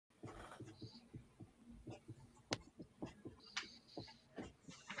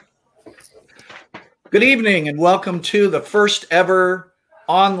Good evening and welcome to the first ever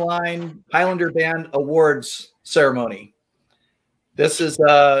online Highlander Band Awards ceremony. This is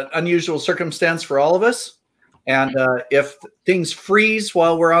an unusual circumstance for all of us. And if things freeze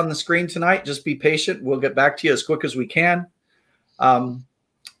while we're on the screen tonight, just be patient. We'll get back to you as quick as we can. In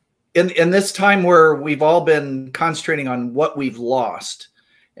this time where we've all been concentrating on what we've lost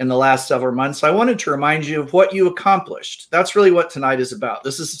in the last several months, I wanted to remind you of what you accomplished. That's really what tonight is about.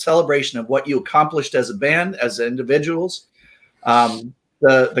 This is a celebration of what you accomplished as a band, as individuals,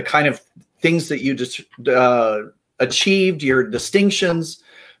 the kind of things that you just achieved, your distinctions.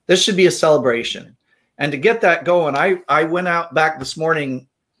 This should be a celebration. And to get that going, I went out back this morning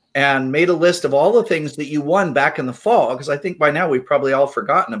and made a list of all the things that you won back in the fall, because I think by now we've probably all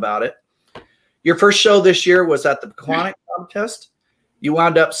forgotten about it. Your first show this year was at the Quonic contest. You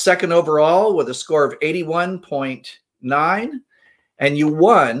wound up second overall with a score of 81.9, and you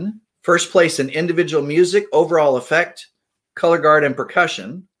won first place in individual music, overall effect, color guard, and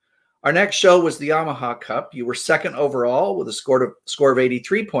percussion. Our next show was the Yamaha Cup. You were second overall with a score of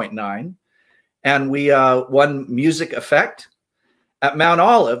 83.9, and we won music effect. At Mount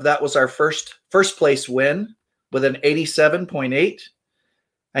Olive, that was our first place win with an 87.8.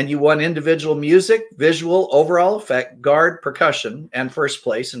 And you won individual music, visual, overall effect, guard, percussion, and first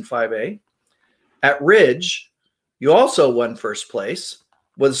place in 5A. At Ridge, you also won first place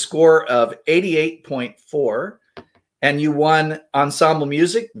with a score of 88.4. And you won ensemble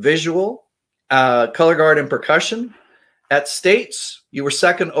music, visual, color guard, and percussion. At States, you were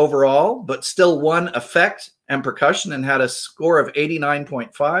second overall, but still won effect and percussion and had a score of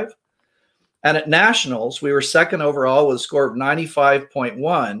 89.5. And at Nationals, we were second overall with a score of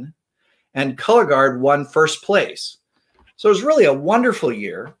 95.1, and color guard won first place. So it was really a wonderful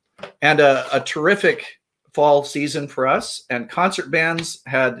year and a terrific fall season for us. And concert bands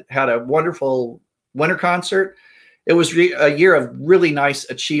had a wonderful winter concert. It was a year of really nice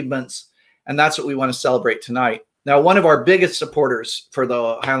achievements, and that's what we want to celebrate tonight. Now, one of our biggest supporters for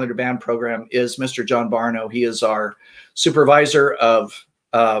the Highlander Band program is Mr. John Barno. He is our supervisor of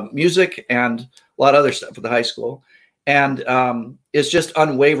music and a lot of other stuff at the high school, and is just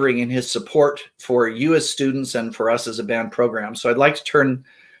unwavering in his support for you as students and for us as a band program. So I'd like to turn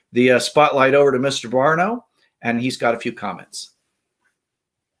the spotlight over to Mr. Barno, and he's got a few comments.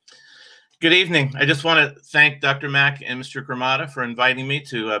 Good evening. I just want to thank Dr. Mack and Mr. Gramata for inviting me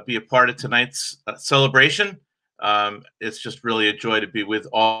to be a part of tonight's celebration. It's just really a joy to be with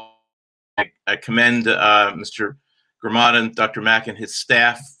all. I commend Mr. Gramata and Dr. Mack and his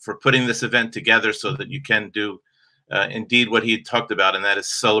staff for putting this event together so that you can do indeed what he talked about, and that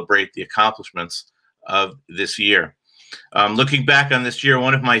is celebrate the accomplishments of this year. Looking back on this year,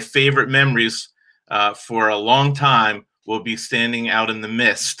 one of my favorite memories for a long time will be standing out in the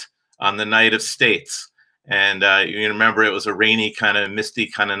mist on the night of States. And you remember it was a rainy, kind of misty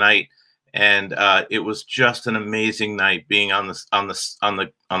kind of night, and it was just an amazing night being on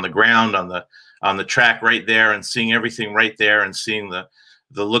the ground, on the track right there, and seeing everything right there, and seeing the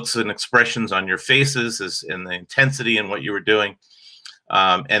looks and expressions on your faces and the intensity in what you were doing.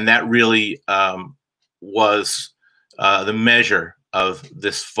 And that really was the measure of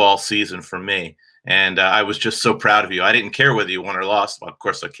this fall season for me. And I was just so proud of you. I didn't care whether you won or lost. Well, of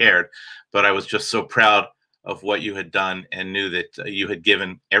course I cared, but I was just so proud of what you had done and knew that you had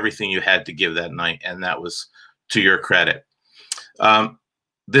given everything you had to give that night. And that was to your credit.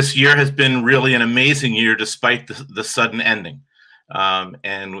 This year has been really an amazing year despite the sudden ending.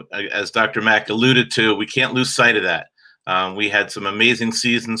 And as Dr. Mack alluded to, we can't lose sight of that. We had some amazing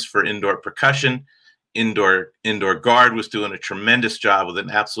seasons for indoor percussion. Indoor guard was doing a tremendous job with an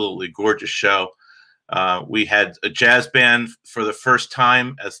absolutely gorgeous show. We had a jazz band for the first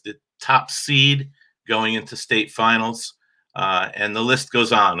time as the top seed going into state finals. And the list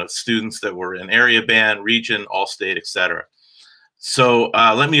goes on of students that were in area band, region, all state, etc. So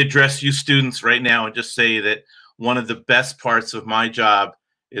let me address you students right now and just say that one of the best parts of my job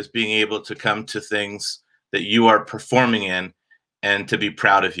is being able to come to things that you are performing in and to be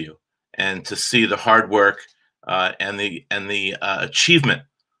proud of you and to see the hard work and the achievement,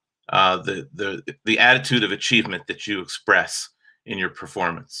 the attitude of achievement that you express in your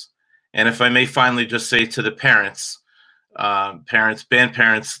performance. And if I may finally just say to the parents, band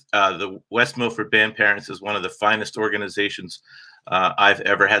parents, the West Milford Band Parents is one of the finest organizations I've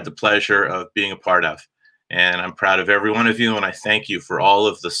ever had the pleasure of being a part of. And I'm proud of every one of you, and I thank you for all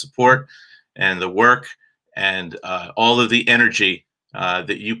of the support and the work and all of the energy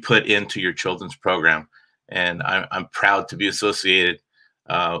that you put into your children's program. And I'm proud to be associated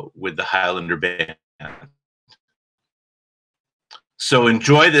with the Highlander Band. So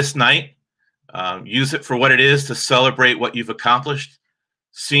enjoy this night. Use it for what it is, to celebrate what you've accomplished.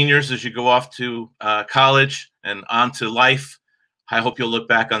 Seniors, as you go off to college and on to life, I hope you'll look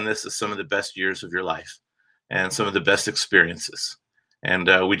back on this as some of the best years of your life and some of the best experiences.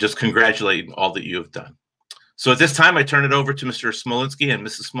 And we just congratulate all that you have done. So at this time, I turn it over to Mr. Smolinski and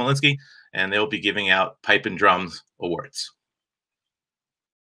Mrs. Smolinski, and they'll be giving out Pipe and Drums awards.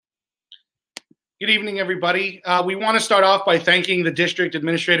 Good evening, everybody. We want to start off by thanking the district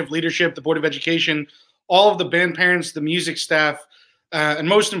administrative leadership, the Board of Education, all of the band parents, the music staff, and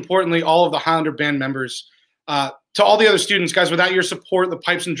most importantly, all of the Highlander band members. To all the other students, guys, without your support, the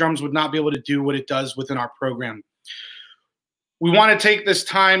Pipes and Drums would not be able to do what it does within our program. We want to take this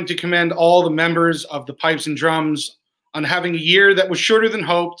time to commend all the members of the Pipes and Drums on having a year that was shorter than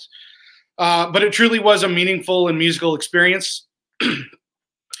hoped, but it truly was a meaningful and musical experience.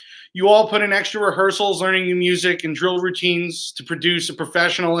 You all put in extra rehearsals, learning new music and drill routines to produce a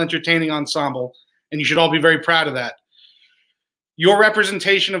professional, entertaining ensemble, and you should all be very proud of that. Your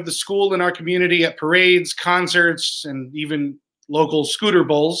representation of the school in our community at parades, concerts, and even local scooter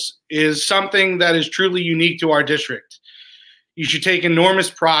bowls is something that is truly unique to our district. You should take enormous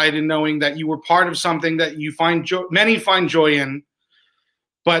pride in knowing that you were part of something that you many find joy in,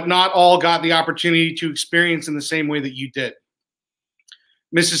 but not all got the opportunity to experience in the same way that you did.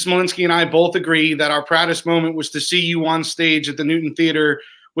 Mrs. Smolinski and I both agree that our proudest moment was to see you on stage at the Newton Theater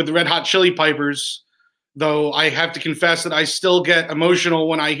with the Red Hot Chili Pipers, though I have to confess that I still get emotional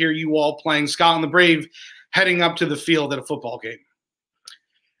when I hear you all playing Scott and the Brave heading up to the field at a football game.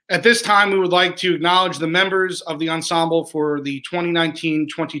 At this time, we would like to acknowledge the members of the ensemble for the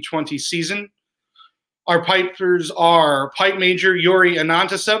 2019-2020 season. Our pipers are Pipe Major Yuri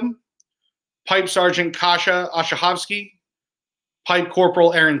Anantasub, Pipe Sergeant Kasha Ashahovsky, Pipe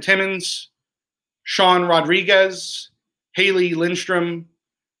Corporal Aaron Timmons, Sean Rodriguez, Haley Lindstrom,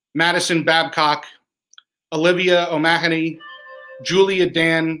 Madison Babcock, Olivia O'Mahony, Julia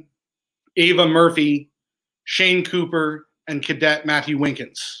Dan, Ava Murphy, Shane Cooper, and Cadet Matthew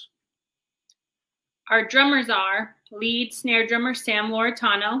Winkins. Our drummers are lead snare drummer Sam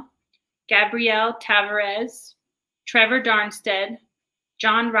Loretano, Gabrielle Tavares, Trevor Darnstead,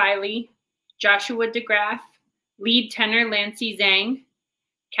 John Riley, Joshua DeGraff, lead tenor Lancey Zhang,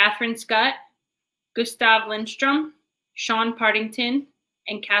 Catherine Scott, Gustav Lindstrom, Sean Partington,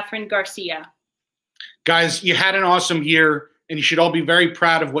 and Catherine Garcia. Guys, you had an awesome year, and you should all be very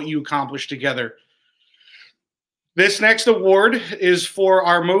proud of what you accomplished together. This next award is for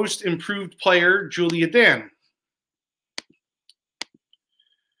our most improved player, Julia Dan.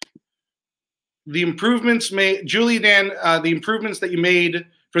 The improvements Julia Dan, the improvements that you made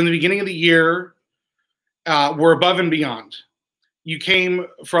from the beginning of the year were above and beyond. You came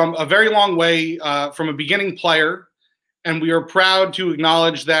from a very long way from a beginning player, and we are proud to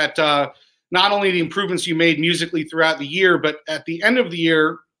acknowledge that not only the improvements you made musically throughout the year, but at the end of the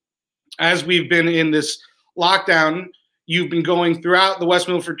year, as we've been in this lockdown, you've been going throughout the West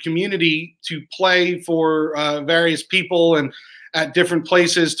Milford community to play for various people and at different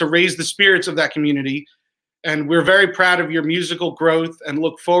places to raise the spirits of that community. And we're very proud of your musical growth and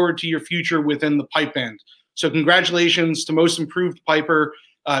look forward to your future within the pipe band. So congratulations to most improved piper,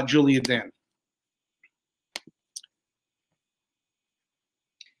 Julia Dan.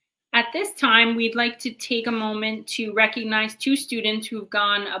 At this time, we'd like to take a moment to recognize two students who've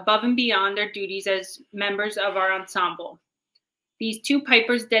gone above and beyond their duties as members of our ensemble. These two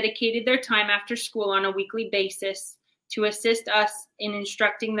pipers dedicated their time after school on a weekly basis to assist us in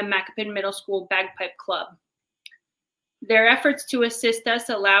instructing the Macapin Middle School Bagpipe Club. Their efforts to assist us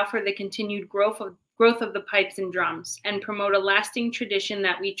allow for the continued growth of the pipes and drums and promote a lasting tradition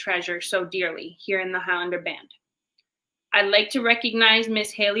that we treasure so dearly here in the Highlander Band. I'd like to recognize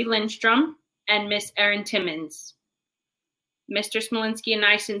Miss Haley Lindstrom and Miss Erin Timmons. Mr. Smolinski and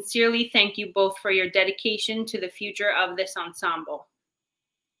I sincerely thank you both for your dedication to the future of this ensemble.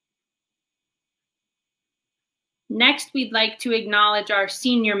 Next, we'd like to acknowledge our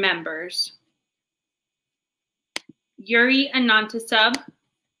senior members. Yuri Anantasub,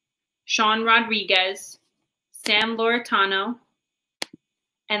 Sean Rodriguez, Sam Loretano,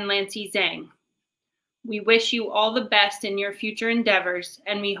 and Lancey Zhang. We wish you all the best in your future endeavors,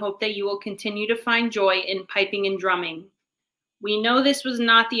 and we hope that you will continue to find joy in piping and drumming. We know this was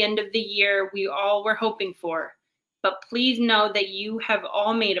not the end of the year we all were hoping for, but please know that you have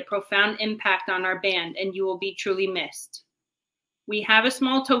all made a profound impact on our band, and you will be truly missed. We have a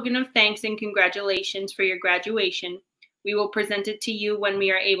small token of thanks and congratulations for your graduation. We will present it to you when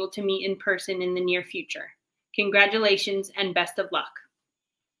we are able to meet in person in the near future. Congratulations and best of luck.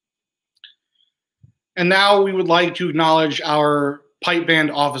 And now we would like to acknowledge our pipe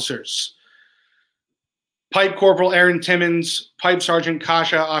band officers. Pipe Corporal Aaron Timmons, Pipe Sergeant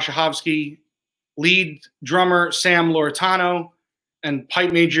Kasha Ashahovsky, Lead Drummer Sam Loretano, and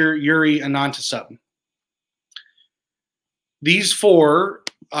Pipe Major Yuri Anantasub. These four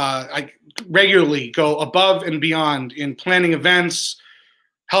regularly go above and beyond in planning events,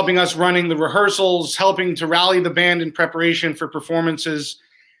 helping us running the rehearsals, helping to rally the band in preparation for performances.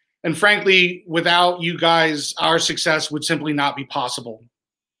 And frankly, without you guys, our success would simply not be possible.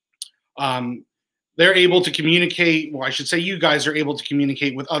 They're able to communicate, well, I should say you guys are able to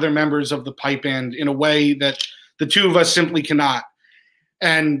communicate with other members of the pipe band in a way that the two of us simply cannot.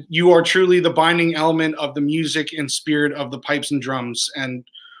 And you are truly the binding element of the music and spirit of the pipes and drums. And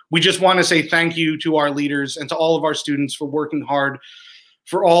we just want to say thank you to our leaders and to all of our students for working hard,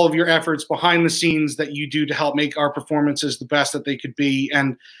 for all of your efforts behind the scenes that you do to help make our performances the best that they could be.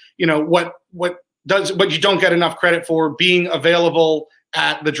 And you know what you don't get enough credit for, being available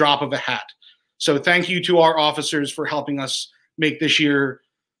at the drop of a hat. So thank you to our officers for helping us make this year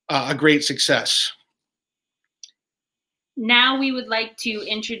a great success. Now we would like to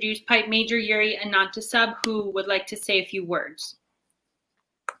introduce Pipe Major Yuri Anantasub, who would like to say a few words.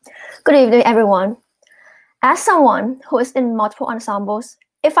 Good evening, everyone. As someone who is in multiple ensembles,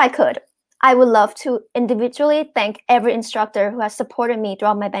 if I could, I would love to individually thank every instructor who has supported me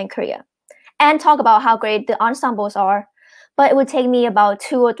throughout my band career and talk about how great the ensembles are, but it would take me about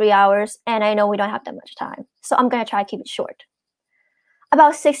 2 or 3 hours, and I know we don't have that much time, so I'm going to try to keep it short.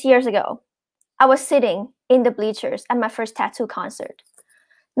 About 6 years ago, I was sitting in the bleachers at my first tattoo concert,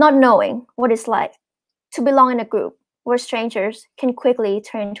 not knowing what it's like to belong in a group where strangers can quickly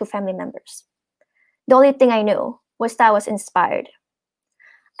turn into family members. The only thing I knew was that I was inspired.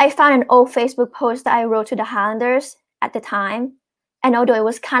 I found an old Facebook post that I wrote to the Highlanders at the time, and although it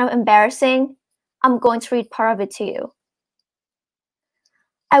was kind of embarrassing, I'm going to read part of it to you.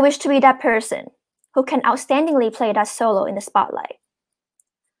 I wish to be that person who can outstandingly play that solo in the spotlight.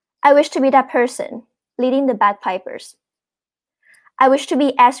 I wish to be that person leading the bagpipers. I wish to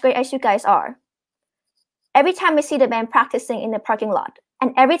be as great as you guys are. Every time I see the band practicing in the parking lot,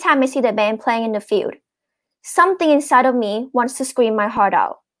 and every time I see the band playing in the field, something inside of me wants to scream my heart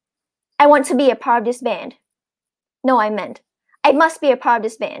out. I want to be a part of this band. No, I meant, I must be a part of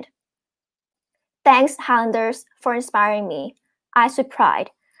this band. Thanks, Highlanders, for inspiring me, as with pride,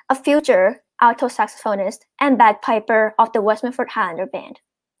 a future alto saxophonist and bagpiper of the West Milford Highlander band.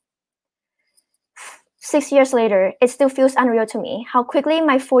 6 years later, it still feels unreal to me how quickly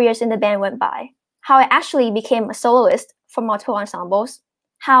my 4 years in the band went by, how I actually became a soloist for multiple ensembles,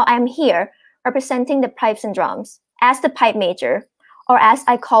 how I'm here representing the pipes and drums as the pipe major, or as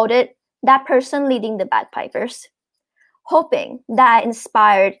I called it, that person leading the bagpipers, hoping that I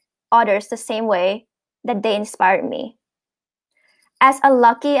inspired others the same way that they inspired me. As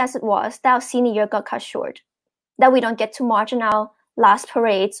unlucky as it was that our senior year got cut short, that we don't get to march in our last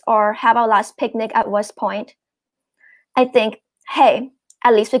parades or have our last picnic at West Point, I think, hey,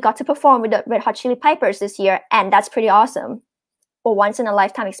 at least we got to perform with the Red Hot Chili Pipers this year, and that's pretty awesome. A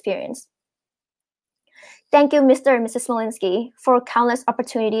once-in-a-lifetime experience. Thank you, Mr. and Mrs. Smolinski, for countless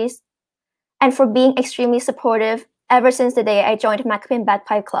opportunities and for being extremely supportive ever since the day I joined Macapin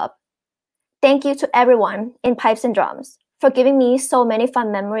Bagpipe Club. Thank you to everyone in Pipes and Drums for giving me so many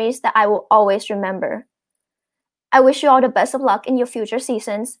fun memories that I will always remember. I wish you all the best of luck in your future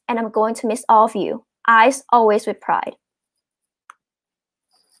seasons, and I'm going to miss all of you. Eyes always with pride.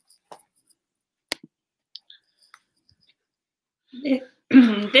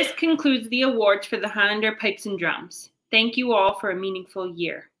 This concludes the awards for the Highlander Pipes and Drums. Thank you all for a meaningful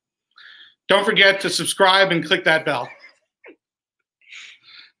year. Don't forget to subscribe and click that bell.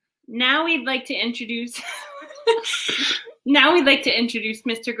 Now we'd like to introduce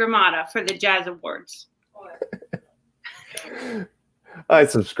Mr. Gramata for the Jazz Awards. I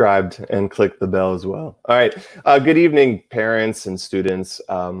subscribed and clicked the bell as well. All right. Good evening, parents and students,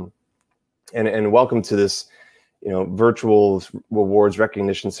 and welcome to this, virtual awards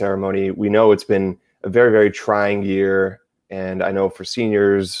recognition ceremony. We know it's been a very, very trying year, and I know for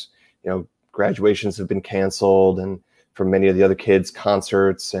seniors, graduations have been canceled, and for many of the other kids,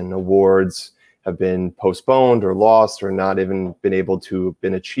 concerts and awards have been postponed or lost or not even been able to have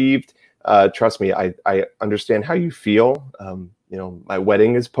been achieved. Trust me, I understand how you feel. My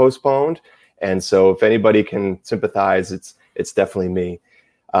wedding is postponed, and so if anybody can sympathize, it's definitely me.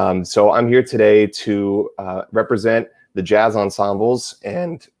 So I'm here today to represent the jazz ensembles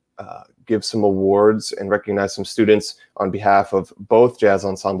and give some awards and recognize some students on behalf of both jazz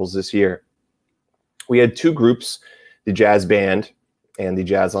ensembles this year. We had two groups, the jazz band and the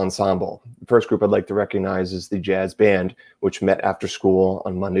jazz ensemble. The first group I'd like to recognize is the jazz band, which met after school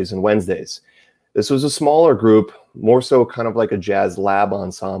on Mondays and Wednesdays. This was a smaller group, more so kind of like a jazz lab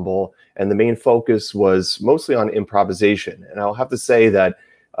ensemble, and the main focus was mostly on improvisation. And I'll have to say that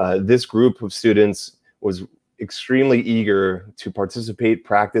this group of students was extremely eager to participate,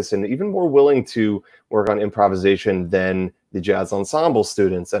 practice, and even more willing to work on improvisation than the jazz ensemble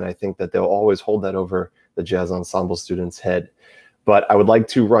students. And I think that they'll always hold that over the jazz ensemble students' head. But I would like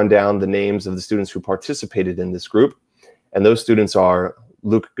to run down the names of the students who participated in this group. And those students are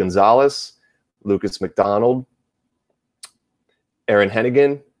Luke Gonzalez, Lucas McDonald, Aaron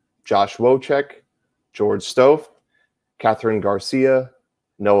Hennigan, Josh Wojcik, George Stofe, Catherine Garcia,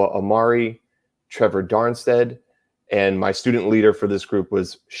 Noah Amari, Trevor Darnstead, and my student leader for this group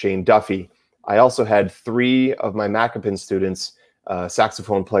was Shane Duffy. I also had 3 of my Macapin students,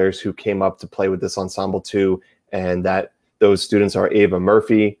 saxophone players, who came up to play with this ensemble too, and those students are Ava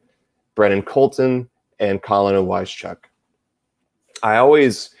Murphy, Brennan Colton, and Colin Weischuk. I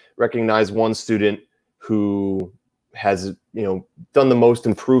always recognize one student who has, done the most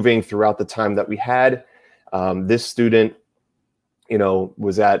improving throughout the time that we had. This student,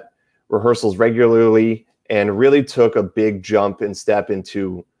 was at rehearsals regularly and really took a big jump and step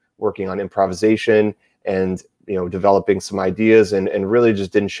into working on improvisation and developing some ideas, and really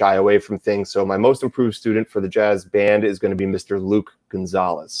just didn't shy away from things. So my most improved student for the jazz band is going to be Mr. Luke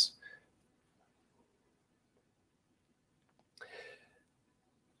Gonzalez.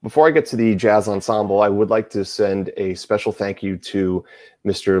 Before I get to the jazz ensemble, I would like to send a special thank you to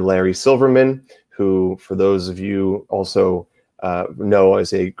Mr. Larry Silverman, who, for those of you also know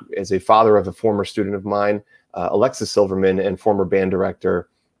as a father of a former student of mine, Alexis Silverman, and former band director.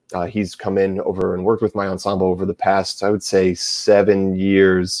 He's come in over and worked with my ensemble over the past, I would say, 7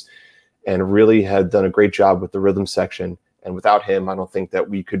 years, and really had done a great job with the rhythm section. And without him, I don't think that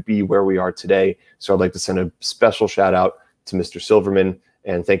we could be where we are today. So I'd like to send a special shout out to Mr. Silverman,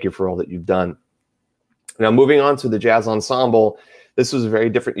 and thank you for all that you've done. Now, moving on to the jazz ensemble, this was a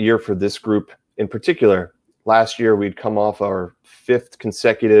very different year for this group in particular. Last year, we'd come off our 5th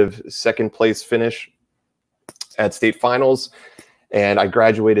consecutive second-place finish at state finals, and I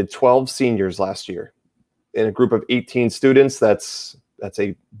graduated 12 seniors last year. In a group of 18 students, that's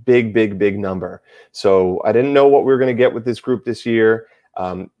a big number. So I didn't know what we were going to get with this group this year.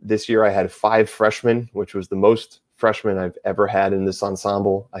 This year, I had 5 freshmen, which was the most freshmen I've ever had in this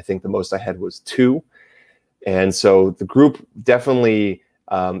ensemble. I think the most I had was 2. And so the group definitely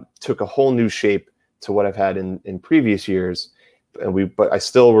took a whole new shape to what I've had in previous years. But I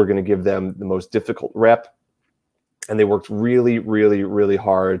still were going to give them the most difficult rep. And they worked really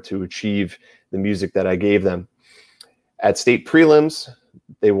hard to achieve the music that I gave them. At state prelims,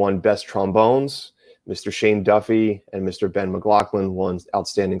 they won Best Trombones. Mr. Shane Duffy and Mr. Ben McLaughlin won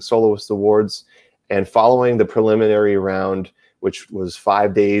Outstanding Soloist Awards. And following the preliminary round, which was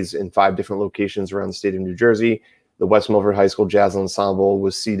 5 days in 5 different locations around the state of New Jersey, the West Milford High School Jazz Ensemble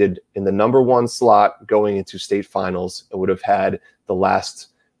was seated in the #1 slot going into state finals and would have had the last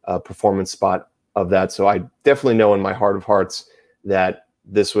performance spot of that. So I definitely know in my heart of hearts that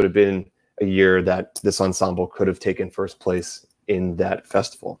this would have been a year that this ensemble could have taken first place in that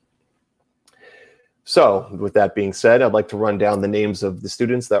festival. So with that being said, I'd like to run down the names of the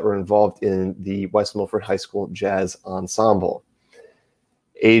students that were involved in the West Milford High School Jazz Ensemble.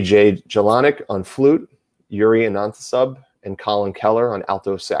 AJ Jelanik on flute, Yuri Anantasub and Colin Keller on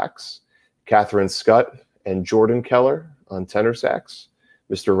alto sax, Catherine Scutt and Jordan Keller on tenor sax,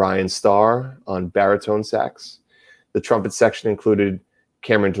 Mr. Ryan Starr on baritone sax. The trumpet section included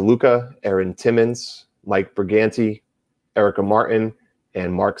Cameron DeLuca, Aaron Timmons, Mike Briganti, Erica Martin,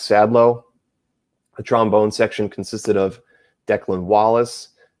 and Mark Sadlow. The trombone section consisted of Declan Wallace,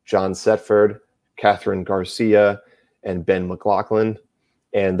 John Setford, Catherine Garcia, and Ben McLaughlin.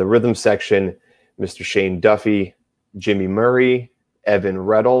 And the rhythm section, Mr. Shane Duffy, Jimmy Murray, Evan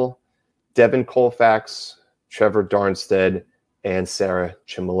Reddle, Devin Colfax, Trevor Darnstead, and Sarah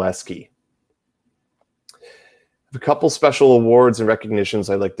Chmielewski. A couple special awards and recognitions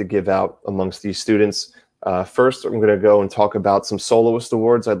I'd like to give out amongst these students. First, I'm going to go and talk about some soloist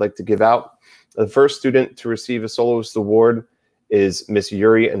awards I'd like to give out. The first student to receive a soloist award is Miss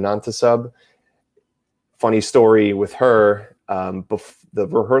Yuri Anantasub. Funny story with her, the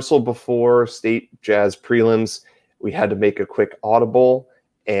rehearsal before state jazz prelims, we had to make a quick audible,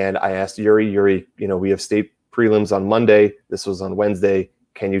 and I asked Yuri, we have state prelims on Monday. This was on Wednesday.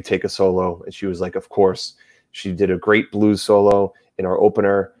 Can you take a solo? And she was like, of course. She did a great blues solo in our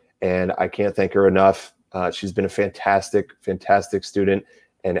opener, and I can't thank her enough. She's been a fantastic student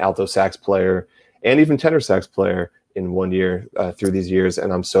and alto sax player and even tenor sax player in 1 year through these years.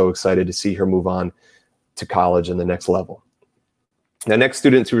 And I'm so excited to see her move on to college and the next level. The next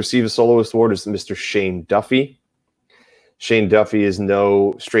student to receive a soloist award is Mr. Shane Duffy. Shane Duffy is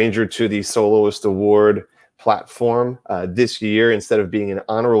no stranger to the soloist award platform. This year, instead of being an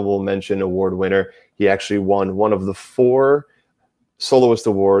honorable mention award winner, he actually won one of the 4 soloist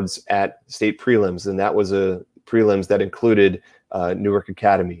awards at state prelims, and that was a prelims that included Newark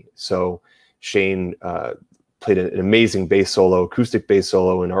Academy. So Shane played an amazing bass solo, acoustic bass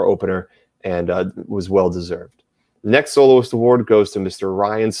solo in our opener, and was well deserved. The next soloist award goes to Mr.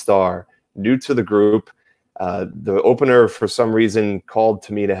 Ryan Starr, new to the group. The opener, for some reason, called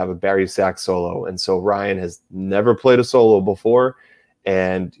to me to have a bari sax solo, and so Ryan has never played a solo before,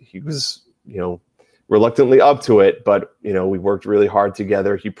 and he was, reluctantly up to it, but we worked really hard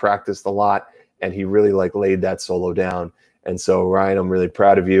together. He practiced a lot, and he really laid that solo down. And so, Ryan, I'm really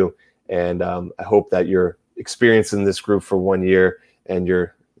proud of you, and I hope that your experience in this group for 1 year and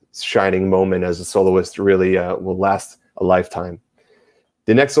your shining moment as a soloist really will last a lifetime.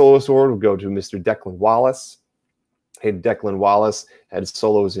 The next soloist award will go to Mr. Declan Wallace. Hey, Declan Wallace had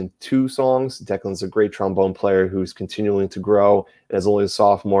solos in 2 songs. Declan's a great trombone player who's continuing to grow, and as only a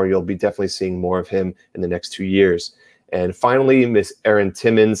sophomore, you'll be definitely seeing more of him in the next 2 years. And finally, Miss Erin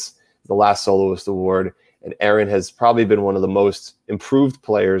Timmons, the last soloist award. And Erin has probably been one of the most improved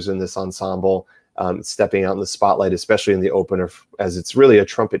players in this ensemble, stepping out in the spotlight, especially in the opener, as it's really a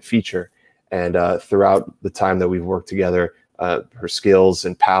trumpet feature. And throughout the time that we've worked together, her skills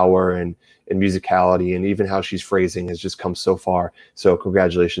and power and musicality and even how she's phrasing has just come so far. So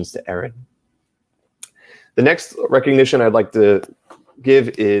congratulations to Erin. The next recognition I'd like to give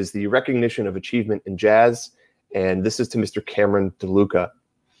is the recognition of achievement in jazz. And this is to Mr. Cameron DeLuca.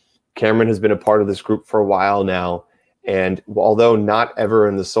 Cameron has been a part of this group for a while now. And although not ever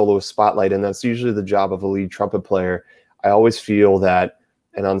in the soloist spotlight, and that's usually the job of a lead trumpet player, I always feel that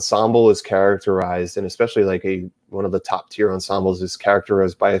an ensemble is characterized, and especially one of the top tier ensembles is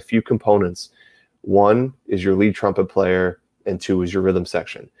characterized by a few components. 1 is your lead trumpet player, and 2 is your rhythm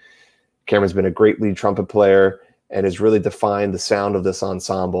section. Cameron's been a great lead trumpet player and has really defined the sound of this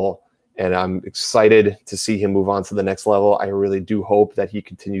ensemble. And I'm excited to see him move on to the next level. I really do hope that he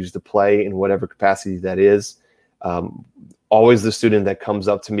continues to play in whatever capacity that is. Always the student that comes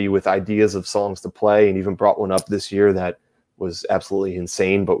up to me with ideas of songs to play, and even brought one up this year that was absolutely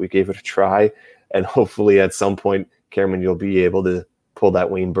insane, but we gave it a try. And hopefully at some point, Cameron, you'll be able to pull that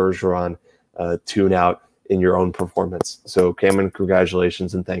Wayne Bergeron tune out in your own performance. So Cameron,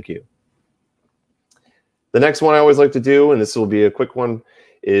 congratulations and thank you. The next one I always like to do, and this will be a quick one,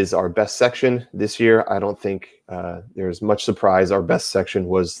 is our best section. This year, I don't think there's much surprise. Our best section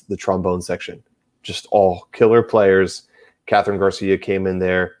was the trombone section. Just all killer players. Catherine Garcia came in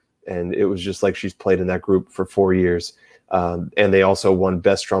there, and it was just like she's played in that group for 4 years. And they also won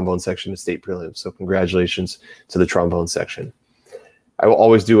best trombone section at state prelims. So congratulations to the trombone section. I will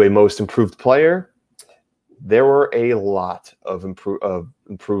always do a most improved player. There were a lot of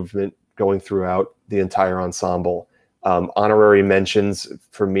improvement going throughout the entire ensemble. Honorary mentions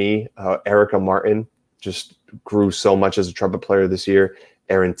for me, Erica Martin just grew so much as a trumpet player this year.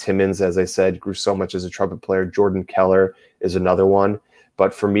 Erin Timmons, as I said, grew so much as a trumpet player. Jordan Keller is another one.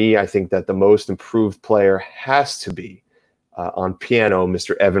 But for me, I think that the most improved player has to be on piano,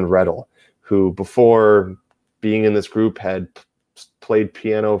 Mr. Evan Reddle, who before being in this group had played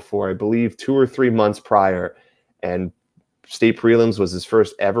piano for, I believe, 2 or 3 months prior. And state prelims was his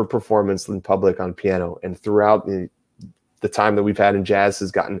first ever performance in public on piano. And throughout the time that we've had in jazz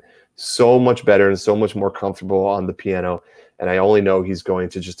has gotten so much better and so much more comfortable on the piano. And I only know he's going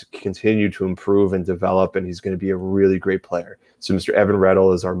to just continue to improve and develop, and he's going to be a really great player. So Mr. Evan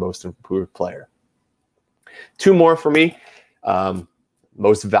Reddle is our most improved player. 2 more for me.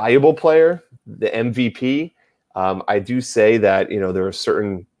 Most valuable player, the MVP. I do say that, there are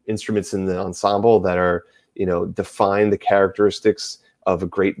certain instruments in the ensemble that are, define the characteristics of a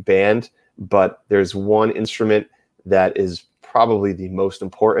great band, but there's one instrument that is probably the most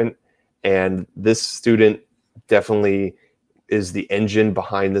important. And this student definitely is the engine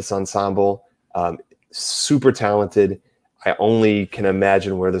behind this ensemble. Super talented. I only can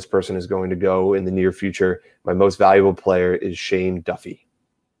imagine where this person is going to go in the near future. My most valuable player is Shane Duffy.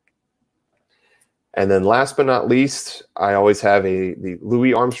 And then last but not least, I always have the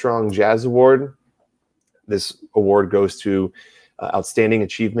Louis Armstrong Jazz Award. This award goes to Outstanding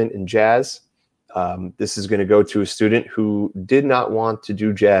Achievement in Jazz. This is going to go to a student who did not want to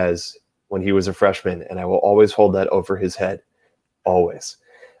do jazz when he was a freshman, and I will always hold that over his head, always.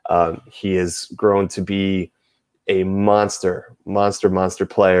 He has grown to be a monster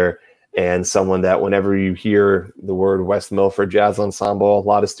player, and someone that whenever you hear the word West Milford Jazz Ensemble, a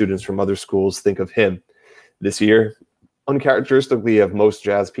lot of students from other schools think of him. This year, uncharacteristically of most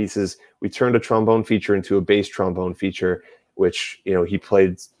jazz pieces, we turned a trombone feature into a bass trombone feature, which, you know, he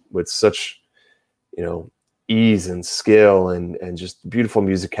played with such, you know, ease and skill and just beautiful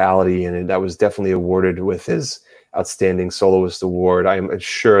musicality. And that was definitely awarded with his Outstanding Soloist Award. I'm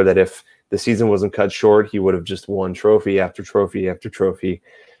sure that if the season wasn't cut short, he would have just won trophy after trophy after trophy.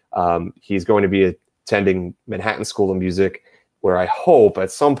 He's going to be attending Manhattan School of Music, where I hope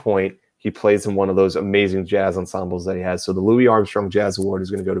at some point he plays in one of those amazing jazz ensembles that he has. So the Louis Armstrong Jazz Award is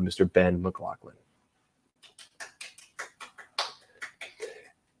going to go to Mr. Ben McLaughlin.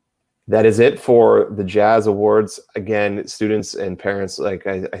 That is it for the Jazz Awards. Again, students and parents, like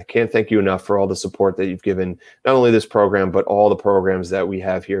I can't thank you enough for all the support that you've given, not only this program, but all the programs that we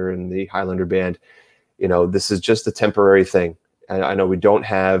have here in the Highlander Band. You know, this is just a temporary thing. I know we don't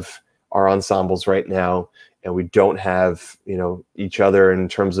have our ensembles right now, and we don't have, you know, each other in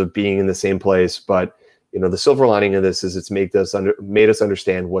terms of being in the same place. But, you know, the silver lining of this is it's made us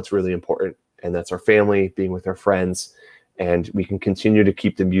understand what's really important, and that's our family, being with our friends, and we can continue to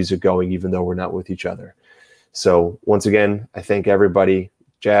keep the music going even though we're not with each other. So once again, I thank everybody,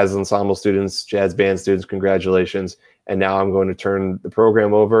 jazz ensemble students, jazz band students, congratulations. And now I'm going to turn the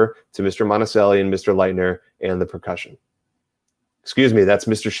program over to Mr. Monticelli and Mr. Leitner and the percussion. Excuse me, that's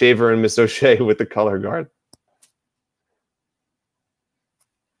Mr. Shaver and Miss O'Shea with the color guard.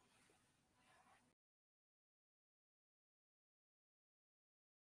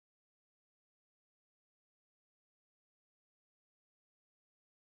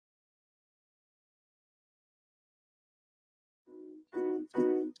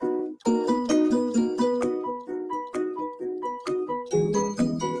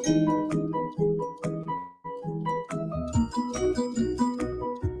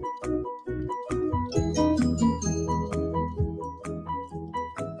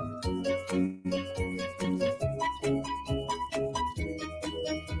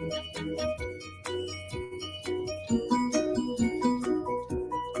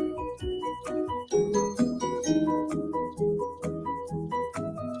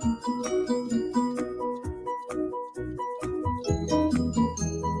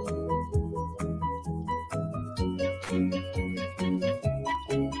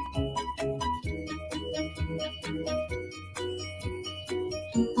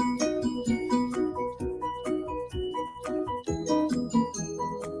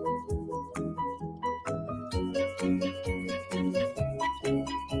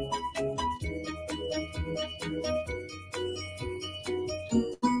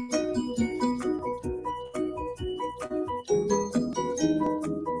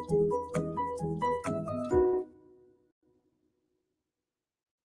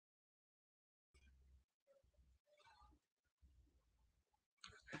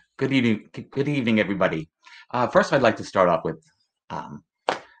 Good evening, everybody. First, I'd like to start off with a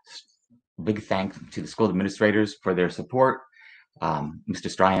big thanks to the school administrators for their support, Mr.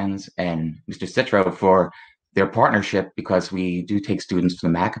 Stryans and Mr. Citro for their partnership, because we do take students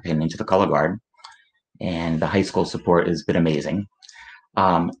from the Maccabee into the color guard, and the high school support has been amazing.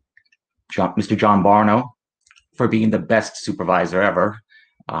 Mr. John Barno for being the best supervisor ever.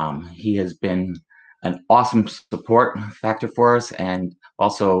 He has been an awesome support factor for us, and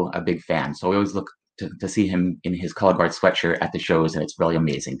also a big fan. So we always look to see him in his color guard sweatshirt at the shows, and it's really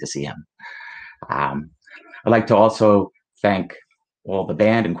amazing to see him. I'd like to also thank all the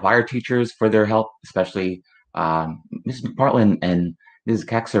band and choir teachers for their help, especially Ms. McPartlin and Ms.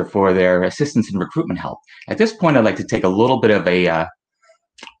 Kexer for their assistance in recruitment help. At this point, I'd like to take a little bit of a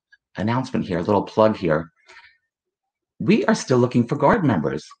announcement here, a little plug here. We are still looking for guard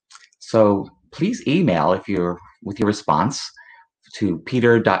members. So please email with your response to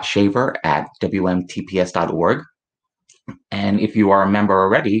peter.shaver@wmtps.org. And if you are a member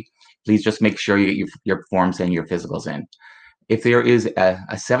already, please just make sure you get your forms and your physicals in. If there is a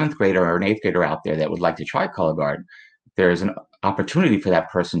 7th grader or an 8th grader out there that would like to try color guard, there's an opportunity for that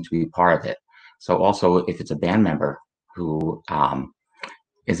person to be part of it. So also, if it's a band member who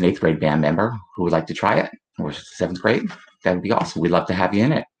is an 8th grade band member who would like to try it, or 7th grade, that would be awesome. We'd love to have you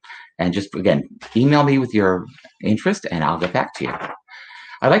in it. And just, again, email me with your interest and I'll get back to you.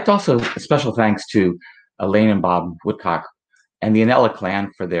 I'd like to also special thanks to Elaine and Bob Woodcock and the Anella clan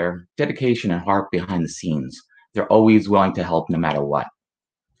for their dedication and heart behind the scenes. They're always willing to help no matter what.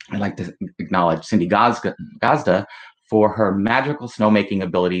 I'd like to acknowledge Cindy Gazda for her magical snowmaking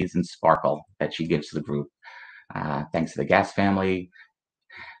abilities and sparkle that she gives to the group. Thanks to the Gass family,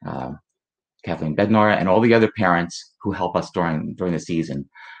 Kathleen Bednar, and all the other parents who help us during the season,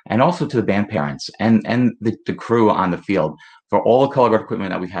 and also to the band parents and the crew on the field For all the color guard equipment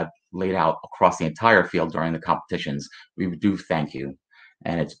that we had laid out across the entire field during the competitions, we do thank you.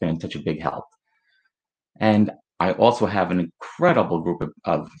 And it's been such a big help. And I also have an incredible group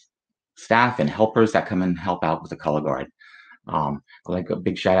of staff and helpers that come and help out with the color guard. I'd like a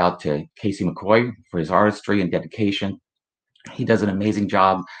big shout out to Casey McCoy for his artistry and dedication. He does an amazing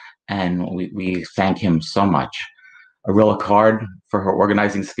job, and we thank him so much. Arilla Card for her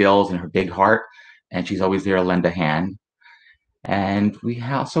organizing skills and her big heart, and she's always there to lend a hand. And we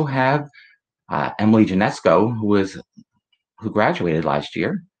also have Emily Janesco, who graduated last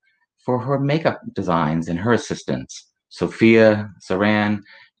year, for her makeup designs and her assistants. Sophia, Saran,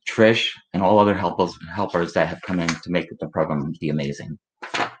 Trish, and all other helpers that have come in to make the program be amazing.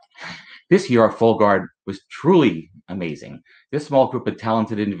 This year, our full guard was truly amazing. This small group of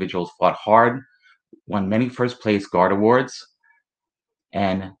talented individuals fought hard, won many first-place guard awards,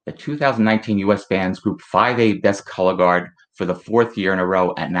 and the 2019 U.S. Bands Group 5A Best Color Guard for the 4th year in a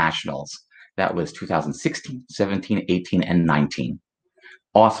row at Nationals. That was 2016, 17, 18, and 19.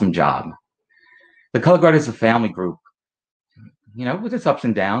 Awesome job. The color guard is a family group, you know, with its ups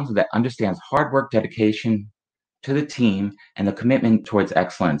and downs, that understands hard work, dedication to the team, and the commitment towards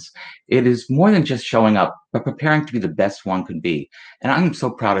excellence. It is more than just showing up, but preparing to be the best one could be. And I'm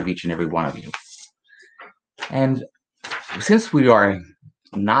so proud of each and every one of you. And since we are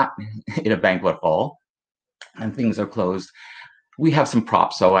not in a banquet hall and things are closed, we have some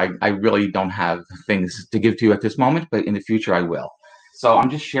props. So I really don't have things to give to you at this moment, but in the future I will. So I'm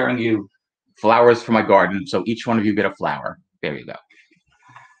just sharing you flowers from my garden. So each one of you get a flower. There you go.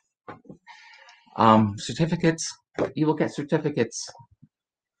 Certificates, you will get certificates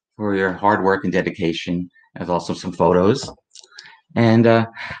for your hard work and dedication. There's also some photos. And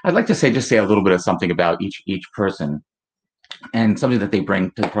I'd like to just say a little bit of something about each person and something that they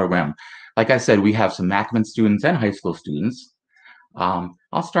bring to the program. Like I said, we have some Macman students and high school students.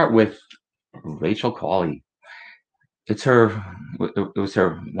 I'll start with Rachel Cawley. It was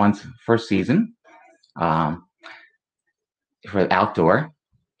her first season for outdoor,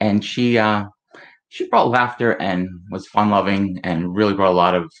 and she brought laughter and was fun-loving and really brought a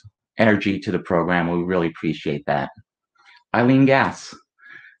lot of energy to the program. We really appreciate that. Eileen Gass,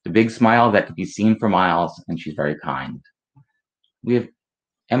 the big smile that could be seen for miles, and she's very kind. We have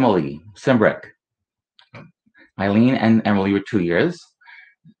Emily Simbrick. Eileen and Emily were 2 years.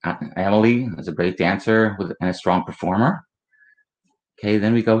 Emily is a great dancer and a strong performer. Okay,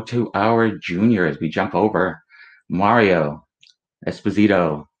 then we go to our juniors. We jump over. Mario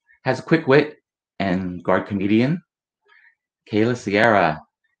Esposito has a quick wit and guard comedian. Kayla Sierra,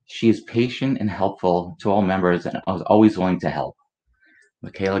 she is patient and helpful to all members and is always willing to help.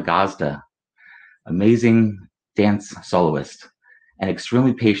 Michaela Gazda, amazing dance soloist, an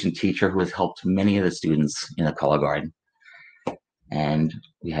extremely patient teacher who has helped many of the students in the color guard. And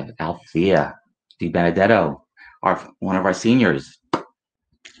we have Althea Di Benedetto, one of our seniors.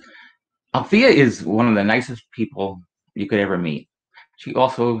 Althea is one of the nicest people you could ever meet. She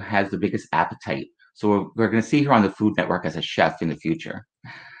also has the biggest appetite. So we're going to see her on the Food Network as a chef in the future.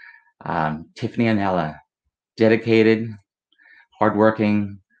 Tiffany Anella, dedicated,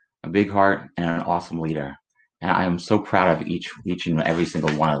 hardworking, a big heart, and an awesome leader. And I am so proud of each and every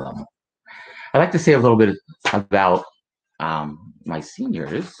single one of them. I'd like to say a little bit about my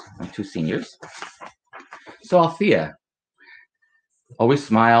seniors, my 2 seniors. So Althea always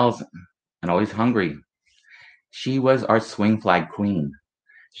smiles and always hungry. She was our swing flag queen.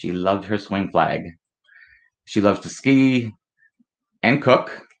 She loved her swing flag. She loves to ski and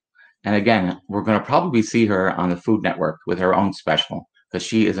cook. And again, we're going to probably see her on the Food Network with her own special, because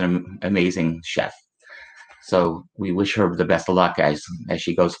she is an amazing chef. So we wish her the best of luck as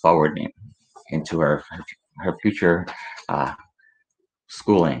she goes forward into her future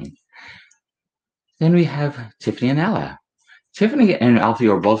schooling. Then we have Tiffany and Ella. Tiffany and Alfie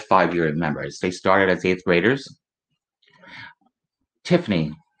are both 5-year members. They started as 8th graders.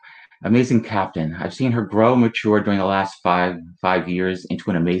 Tiffany, amazing captain. I've seen her grow and mature during the last five years into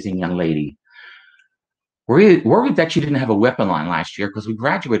an amazing young lady. Worried that she didn't have a weapon line last year, because we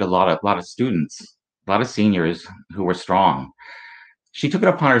graduated a lot of students, a lot of seniors who were strong. She took it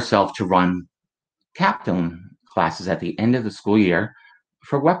upon herself to run captain classes at the end of the school year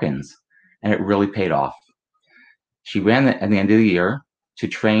for weapons, and it really paid off. She ran at the end of the year to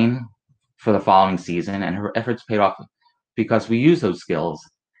train for the following season, and her efforts paid off because we use those skills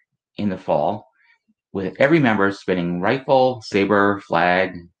in the fall with every member spinning rifle, saber,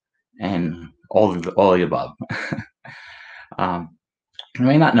 flag, and all of the above. You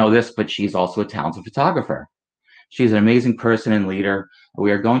may not know this, but she's also a talented photographer. She's an amazing person and leader.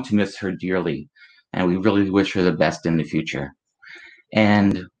 We are going to miss her dearly, and we really wish her the best in the future.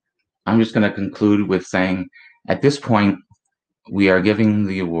 And I'm just going to conclude with saying, at this point, we are giving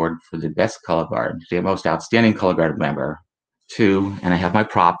the award for the best color guard, the most outstanding color guard member to, and I have my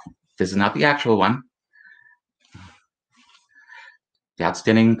prop. This is not the actual one. The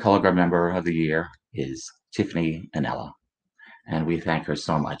outstanding color guard member of the year is Tiffany Anella. And we thank her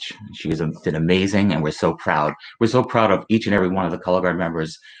so much. She did amazing, and we're so proud. We're so proud of each and every one of the color guard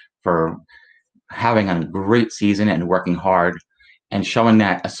members for having a great season and working hard and showing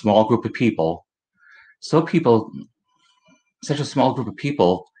that a small group of people, such a small group of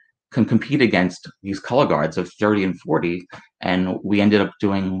people can compete against these color guards of 30 and 40, and we ended up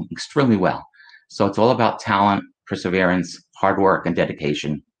doing extremely well. So it's all about talent, perseverance, hard work, and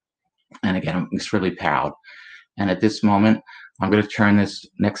dedication. And again, I'm extremely proud. And at this moment, I'm going to turn this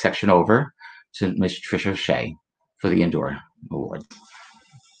next section over to Ms. Tricia Shea for the Indoor Award.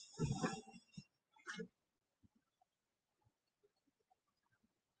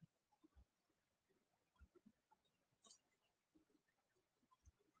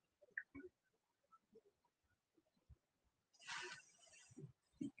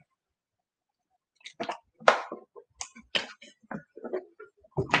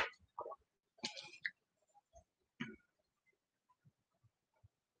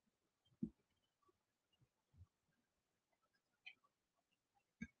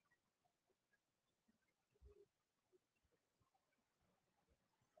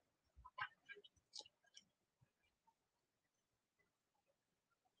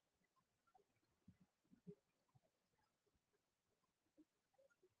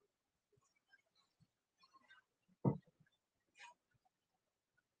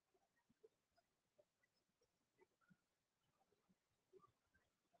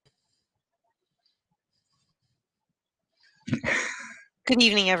 Good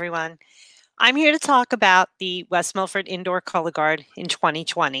evening, everyone. I'm here to talk about the West Milford Indoor Color Guard in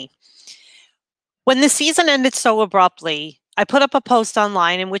 2020. When the season ended so abruptly, I put up a post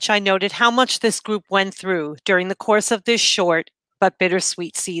online in which I noted how much this group went through during the course of this short but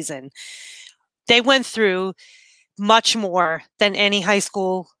bittersweet season. They went through much more than any high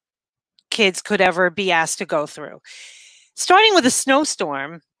school kids could ever be asked to go through. Starting with a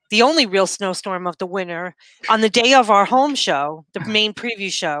snowstorm, the only real snowstorm of the winter, on the day of our home show, the main preview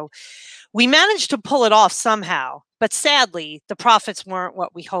show, we managed to pull it off somehow, but sadly, the profits weren't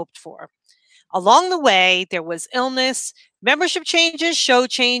what we hoped for. Along the way, there was illness, membership changes, show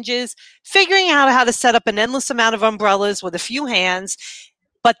changes, figuring out how to set up an endless amount of umbrellas with a few hands,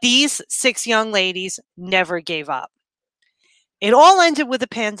 but these 6 young ladies never gave up. It all ended with a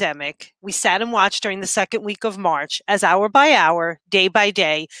pandemic. We sat and watched during the second week of March as hour by hour, day by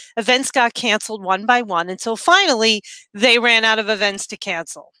day, events got canceled one by one until finally they ran out of events to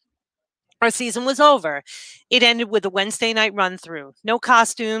cancel. Our season was over. It ended with a Wednesday night run-through. No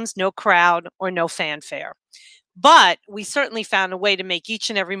costumes, no crowd, or no fanfare. But we certainly found a way to make each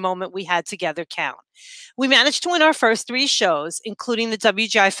and every moment we had together count. We managed to win our first 3 shows, including the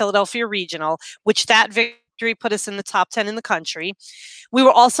WGI Philadelphia Regional, which that victory put us in the top 10 in the country. We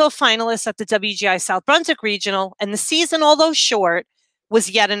were also finalists at the WGI South Brunswick Regional, and the season, although short,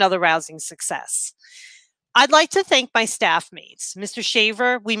 was yet another rousing success. I'd like to thank my staff mates. Mr.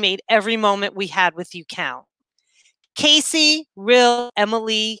 Shaver, we made every moment we had with you count. Casey, Rill,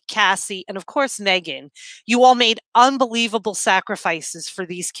 Emily, Cassie, and of course, Megan, you all made unbelievable sacrifices for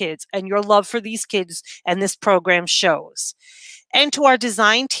these kids, and your love for these kids and this program shows. And to our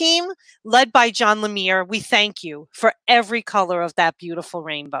design team, led by John Lemire, we thank you for every color of that beautiful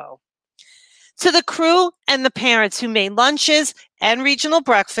rainbow. To the crew and the parents who made lunches and regional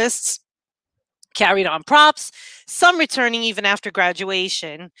breakfasts, carried on props, some returning even after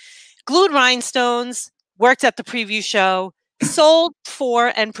graduation, glued rhinestones, worked at the preview show, sold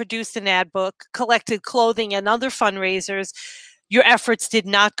for and produced an ad book, collected clothing and other fundraisers, your efforts did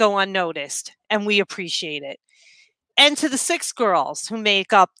not go unnoticed, and we appreciate it. And to the 6 girls who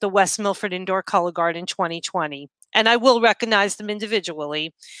make up the West Milford Indoor Color Guard in 2020, and I will recognize them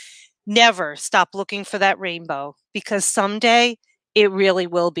individually, never stop looking for that rainbow, because someday it really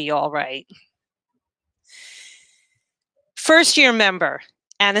will be all right. First-year member,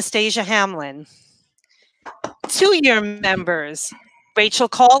 Anastasia Hamlin. 2-year members, Rachel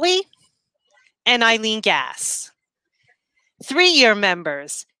Cawley and Eileen Gass. 3-year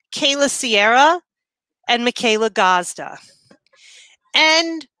members, Kayla Sierra and Michaela Gazda.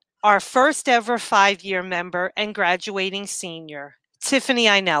 And our first ever 5-year member and graduating senior, Tiffany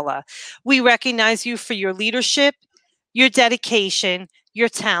Ainella. We recognize you for your leadership, your dedication, your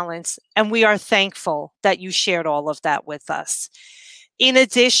talents, and we are thankful that you shared all of that with us. In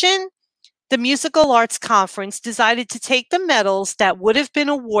addition, the Musical Arts Conference decided to take the medals that would have been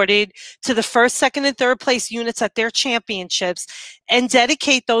awarded to the first, second, and third place units at their championships and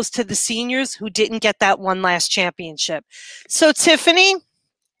dedicate those to the seniors who didn't get that one last championship. So, Tiffany,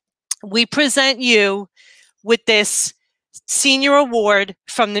 we present you with this senior award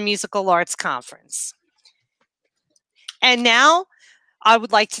from the Musical Arts Conference. And now I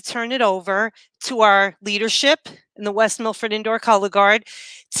would like to turn it over to our leadership in the West Milford Indoor Color Guard,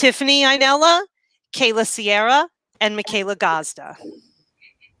 Tiffany Ainella, Kayla Sierra, and Michaela Gazda.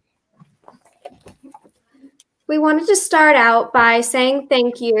 We wanted to start out by saying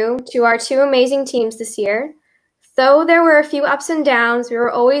thank you to our two amazing teams this year. Though there were a few ups and downs, we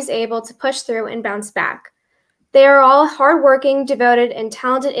were always able to push through and bounce back. They are all hardworking, devoted, and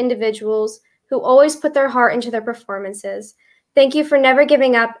talented individuals who always put their heart into their performances. Thank you for never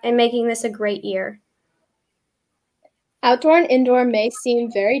giving up and making this a great year. Outdoor and indoor may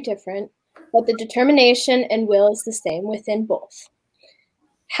seem very different, but the determination and will is the same within both.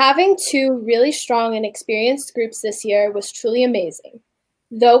 Having two really strong and experienced groups this year was truly amazing.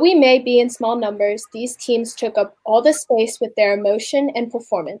 Though we may be in small numbers, these teams took up all the space with their emotion and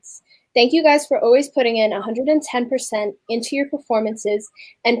performance. Thank you guys for always putting in 110% into your performances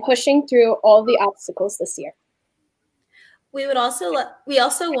and pushing through all the obstacles this year. We also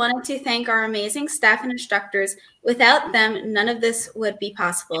wanted to thank our amazing staff and instructors. Without them, none of this would be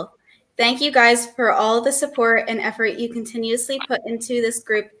possible. Thank you guys for all the support and effort you continuously put into this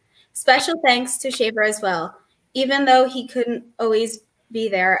group. Special thanks to Shaver as well. Even though he couldn't always be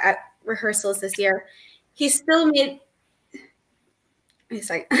there at rehearsals this year, he still made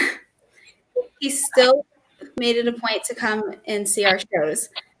it a point to come and see our shows.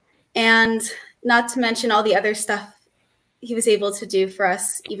 And not to mention all the other stuff he was able to do for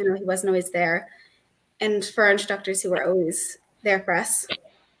us, even though he wasn't always there, and for our instructors who were always there for us.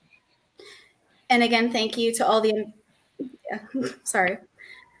 And again, thank you to all the, and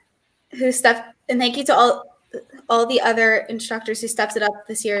thank you to all the other instructors who stepped it up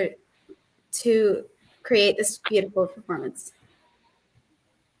this year to create this beautiful performance.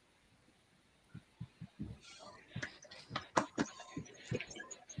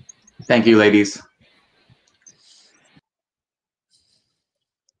 Thank you, ladies.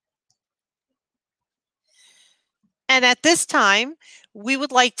 And at this time, we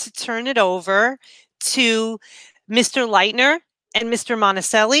would like to turn it over to Mr. Leitner and Mr.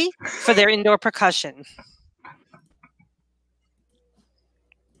 Monticelli for their indoor percussion.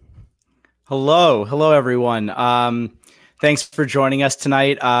 Hello, everyone. Thanks for joining us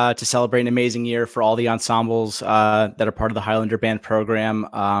tonight to celebrate an amazing year for all the ensembles that are part of the Highlander Band program.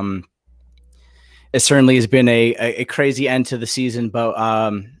 It certainly has been a crazy end to the season, but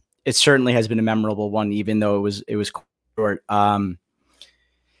it certainly has been a memorable one, even though it was short.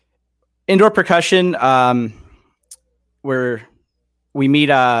 Indoor percussion, where we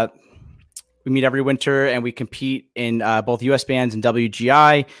meet every winter and we compete in both U.S. bands and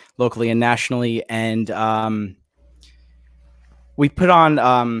WGI locally and nationally, and we put on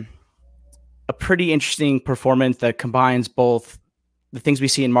a pretty interesting performance that combines both the things we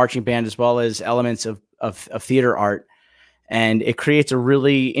see in marching band as well as elements of theater art. And it creates a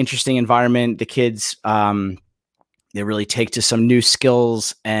really interesting environment. The kids, they really take to some new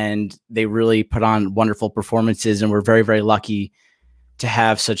skills and they really put on wonderful performances. And we're very, very lucky to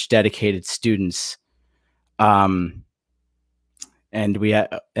have such dedicated students. And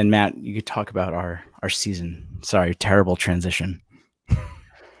Matt, you could talk about our season. Sorry, terrible transition.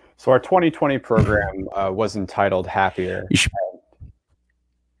 So our 2020 program was entitled Happier.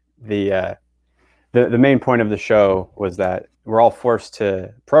 The main point of the show was that we're all forced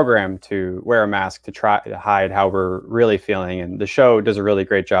to program to wear a mask to try to hide how we're really feeling. And the show does a really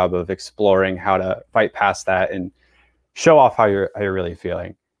great job of exploring how to fight past that and show off how you're really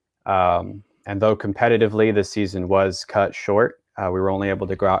feeling. And though competitively the season was cut short, we were only able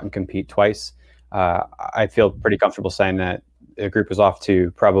to go out and compete twice. I feel pretty comfortable saying that the group was off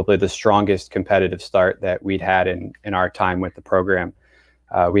to probably the strongest competitive start that we'd had in our time with the program.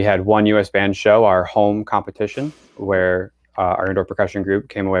 We had one U.S. band show, our home competition, where our indoor percussion group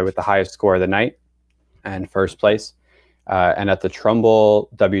came away with the highest score of the night and first place. And at the Trumbull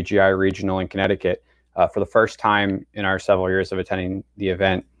WGI Regional in Connecticut, for the first time in our several years of attending the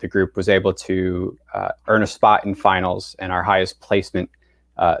event, the group was able to earn a spot in finals and our highest placement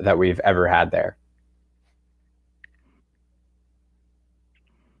that we've ever had there.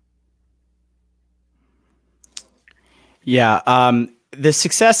 Yeah. The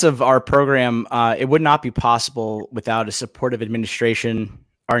success of our program, it would not be possible without a supportive administration,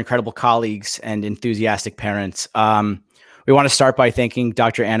 our incredible colleagues, and enthusiastic parents. We want to start by thanking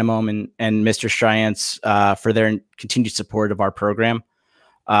Dr. Anamome and Mr. Stryance for their continued support of our program.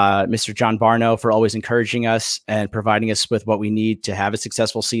 Mr. John Barno for always encouraging us and providing us with what we need to have a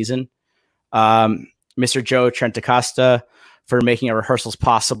successful season. Mr. Joe Trentacosta for making our rehearsals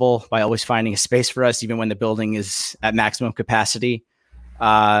possible by always finding a space for us, even when the building is at maximum capacity.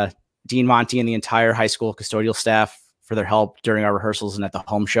 Dean Monty and the entire high school custodial staff for their help during our rehearsals and at the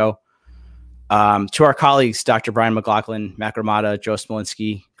home show. To our colleagues, Dr. Brian McLaughlin, Mac Ramada, Joe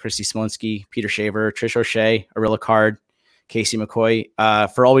Smolinski, Christy Smolinski, Peter Shaver, Trish O'Shea, Arilla Card, Casey McCoy,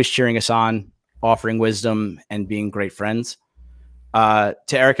 for always cheering us on, offering wisdom, and being great friends. To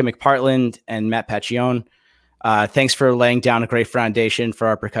Erica McPartland and Matt Pacione, thanks for laying down a great foundation for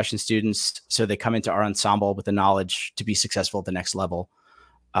our percussion students so they come into our ensemble with the knowledge to be successful at the next level.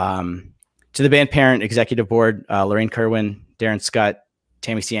 To the band parent executive board, Lorraine Kerwin, Darren Scott,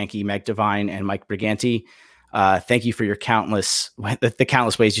 Tammy Cianchi, Meg Devine, and Mike Briganti, thank you for your countless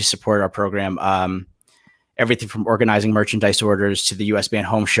ways you support our program. Everything from organizing merchandise orders to the U.S. Band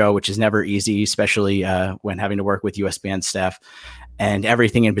home show, which is never easy, especially when having to work with U.S. Band staff, and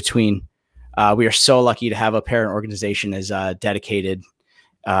everything in between. We are so lucky to have a parent organization as dedicated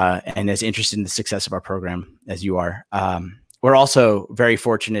and as interested in the success of our program as you are. We're also very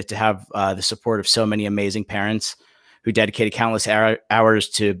fortunate to have the support of so many amazing parents who dedicated countless hours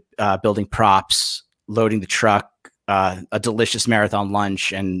to building props, loading the truck, a delicious marathon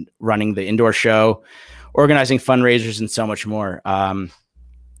lunch, and running the indoor show, organizing fundraisers, and so much more. Don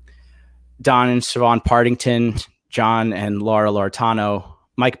and Siobhan Partington, John and Laura Loretano,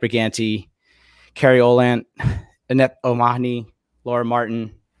 Mike Briganti, Carrie Olant, Annette O'Mahony, Laura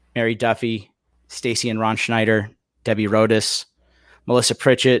Martin, Mary Duffy, Stacy and Ron Schneider, Debbie Rodas, Melissa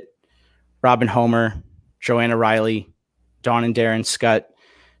Pritchett, Robin Homer, Joanna Riley, Dawn and Darren Scott,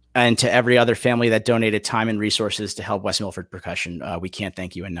 and to every other family that donated time and resources to help West Milford Percussion. We can't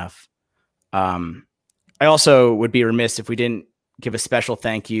thank you enough. I also would be remiss if we didn't give a special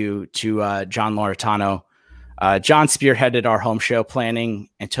thank you to John Loretano. John spearheaded our home show planning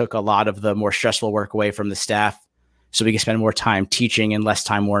and took a lot of the more stressful work away from the staff so we can spend more time teaching and less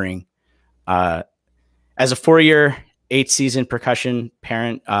time worrying. As a 4-year, 8-season percussion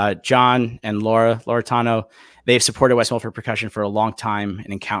parent, John and Laura Loretano, they've supported West Milford Percussion for a long time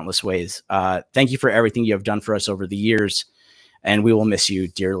and in countless ways. Thank you for everything you have done for us over the years, and we will miss you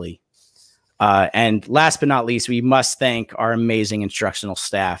dearly. And last but not least, we must thank our amazing instructional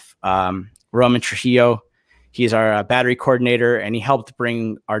staff. Roman Trujillo, he's our battery coordinator, and he helped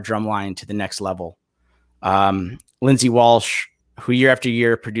bring our drum line to the next level. Lindsay Walsh, who year after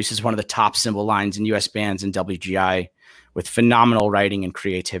year produces one of the top cymbal lines in U.S. bands and WGI with phenomenal writing and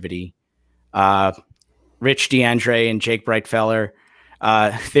creativity. Rich DeAndre and Jake Breitfeller,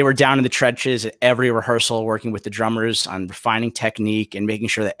 they were down in the trenches at every rehearsal working with the drummers on refining technique and making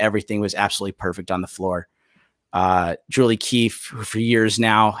sure that everything was absolutely perfect on the floor. Julie Keefe, who for years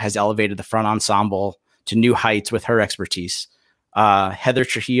now has elevated the front ensemble to new heights with her expertise. Heather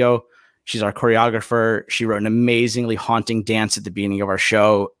Trujillo, she's our choreographer. She wrote an amazingly haunting dance at the beginning of our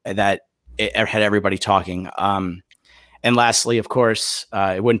show that it had everybody talking. And lastly, of course,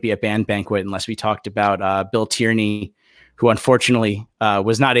 it wouldn't be a band banquet unless we talked about Bill Tierney, who unfortunately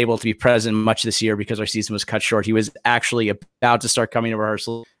was not able to be present much this year because our season was cut short. He was actually about to start coming to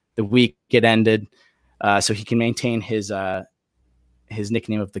rehearsal the week it ended, so he can maintain his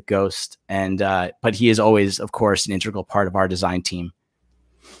nickname of the Ghost. And but he is always, of course, an integral part of our design team.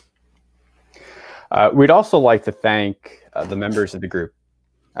 We'd also like to thank the members of the group.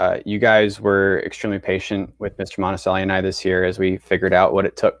 You guys were extremely patient with Mr. Monticelli and I this year as we figured out what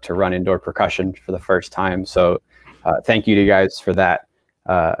it took to run indoor percussion for the first time. So thank you to you guys for that.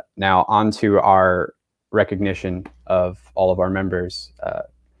 Now on to our recognition of all of our members.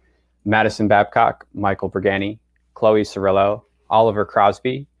 Madison Babcock, Michael Brigani, Chloe Cirillo, Oliver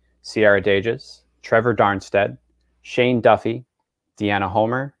Crosby, Sierra Dages, Trevor Darnstead, Shane Duffy, Deanna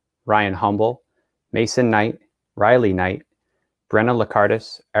Homer, Ryan Humble, Mason Knight, Riley Knight, Brenna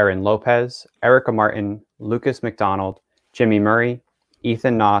Licardis, Erin Lopez, Erica Martin, Lucas McDonald, Jimmy Murray,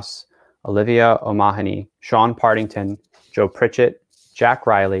 Ethan Noss, Olivia O'Mahony, Sean Partington, Joe Pritchett, Jack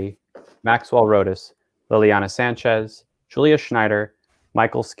Riley, Maxwell Rodas, Liliana Sanchez, Julia Schneider,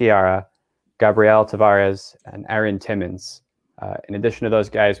 Michael Sciarra, Gabrielle Tavares, and Erin Timmons. In addition to those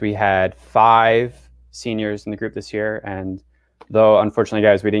guys, we had 5 seniors in the group this year, and though unfortunately,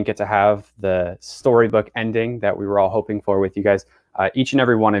 guys, we didn't get to have the storybook ending that we were all hoping for with you guys, each and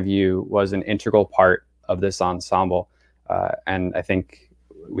every one of you was an integral part of this ensemble. And I think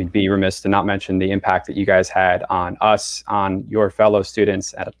we'd be remiss to not mention the impact that you guys had on us, on your fellow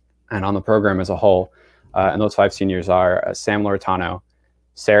students, and on the program as a whole. And those 5 seniors are Sam Loretano,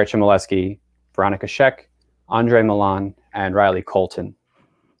 Sarah Chmielewski, Veronica Sheck, Andre Milan, and Riley Colton.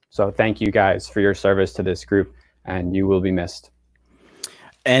 So thank you guys for your service to this group, and you will be missed.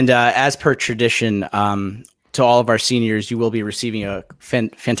 And as per tradition, to all of our seniors, you will be receiving a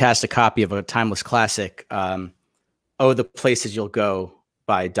fantastic copy of a timeless classic, Oh, the Places You'll Go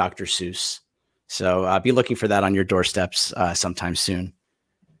by Dr. Seuss. So be looking for that on your doorsteps sometime soon.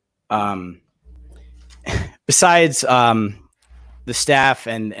 Besides the staff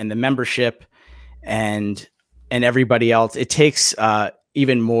and the membership and everybody else, it takes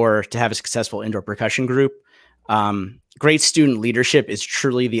even more to have a successful indoor percussion group. Great student leadership is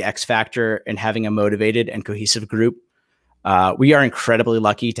truly the X factor in having a motivated and cohesive group. We are incredibly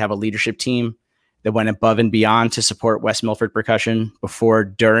lucky to have a leadership team that went above and beyond to support West Milford Percussion before,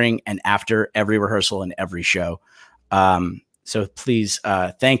 during, and after every rehearsal and every show. So please,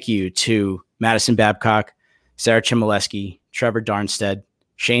 thank you to Madison Babcock, Sarah Chmielewski, Trevor Darnstead,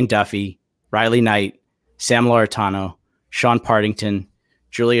 Shane Duffy, Riley Knight, Sam Loretano, Sean Partington,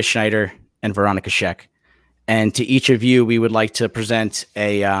 Julia Schneider, and Veronica Sheck. And to each of you, we would like to present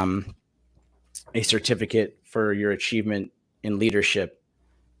a certificate for your achievement in leadership.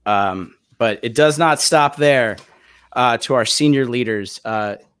 But it does not stop there. To our senior leaders,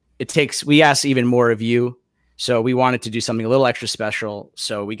 we ask even more of you. So we wanted to do something a little extra special.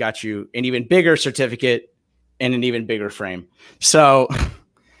 So we got you an even bigger certificate and an even bigger frame. So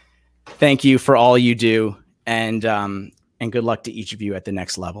thank you for all you do, and good luck to each of you at the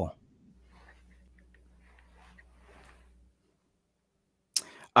next level.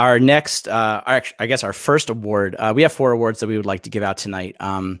 Our next, I guess our first award, we have 4 awards that we would like to give out tonight,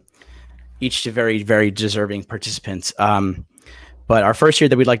 each to very, very deserving participants. But our first year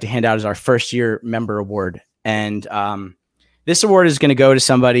that we'd like to hand out is our first year member award. And this award is going to go to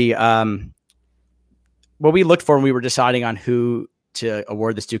somebody, what we looked for when we were deciding on who to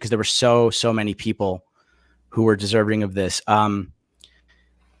award this to, because there were so many people who were deserving of this.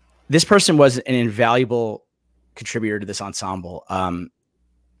 This person was an invaluable contributor to this ensemble.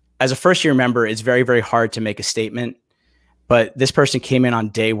 As a first year member, it's very, very hard to make a statement, but this person came in on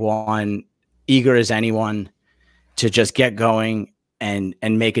day one, eager as anyone to just get going and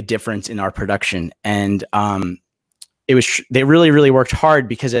make a difference in our production. And they really worked hard,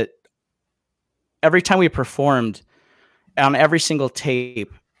 because every time we performed on every single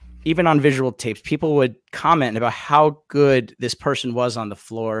tape, even on visual tapes, people would comment about how good this person was on the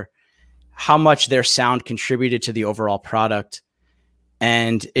floor, how much their sound contributed to the overall product.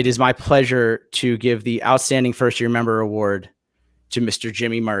 And it is my pleasure to give the Outstanding First Year Member Award to Mr.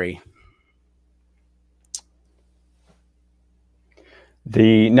 Jimmy Murray.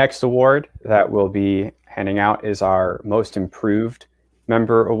 The next award that we'll be handing out is our Most Improved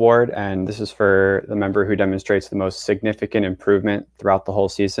Member Award, and this is for the member who demonstrates the most significant improvement throughout the whole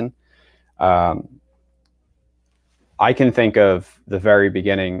season. I can think of the very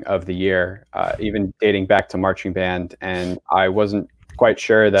beginning of the year, even dating back to marching band, and I wasn't quite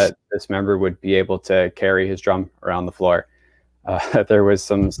sure that this member would be able to carry his drum around the floor. There was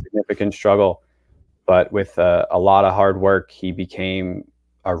some significant struggle, but with a lot of hard work, he became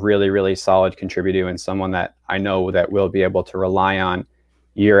a really solid contributor, and someone that I know that we'll be able to rely on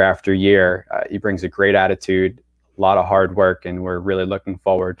year after year. He brings a great attitude, a lot of hard work, and we're really looking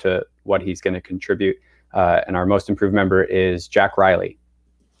forward to what he's going to contribute. And our Most Improved member is Jack Riley.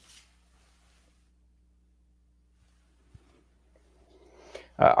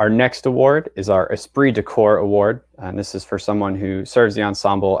 Our next award is our Esprit de Corps Award, and this is for someone who serves the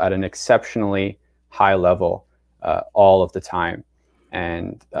ensemble at an exceptionally high level all of the time.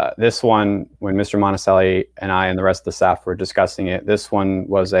 And this one, when Mr. Monticelli and I and the rest of the staff were discussing it, this one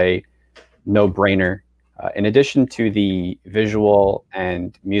was a no-brainer. In addition to the visual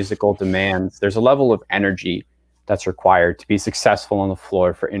and musical demands, there's a level of energy that's required to be successful on the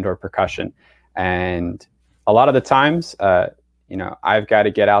floor for indoor percussion. And a lot of the times, you know, I've got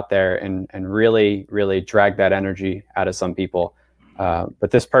to get out there and really drag that energy out of some people.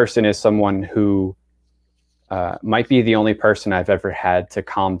 But this person is someone who might be the only person I've ever had to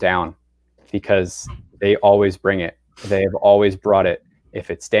calm down, because they always bring it. They have always brought it. If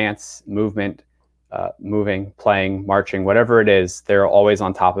it's dance, movement, moving, playing, marching, whatever it is, they're always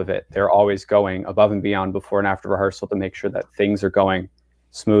on top of it. They're always going above and beyond before and after rehearsal to make sure that things are going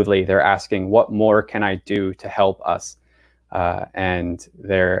smoothly. They're asking, what more can I do to help us? And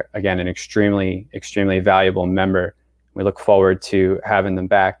they're, again, an extremely valuable member. We look forward to having them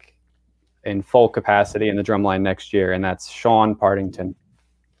back in full capacity in the drumline next year, and that's Sean Partington.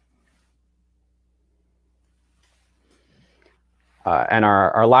 And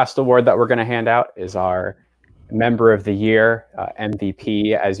our last award that we're going to hand out is our Member of the Year,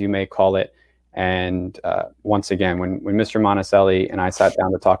 MVP, as you may call it. And once again, when Mr. Monticelli and I sat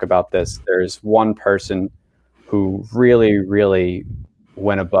down to talk about this, there's one person who really, really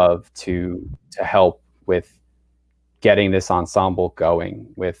went above to help with getting this ensemble going,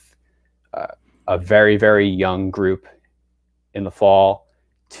 with a very, very young group in the fall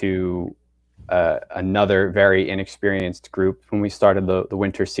to another very inexperienced group when we started the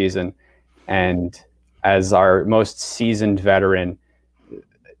winter season. And as our most seasoned veteran,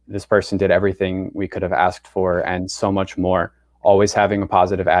 this person did everything we could have asked for and so much more, always having a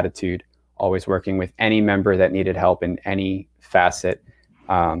positive attitude, always working with any member that needed help in any facet,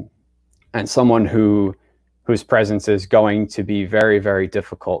 and someone whose presence is going to be very, very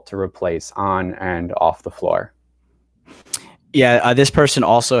difficult to replace on and off the floor. Yeah, this person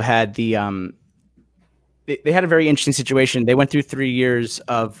also had the they had a very interesting situation. They went through 3 years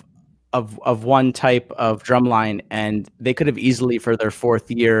of one type of drumline, and they could have easily, for their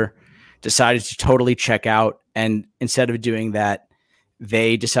 4th year, decided to totally check out. And instead of doing that,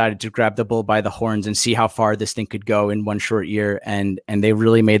 they decided to grab the bull by the horns and see how far this thing could go in one short year. And they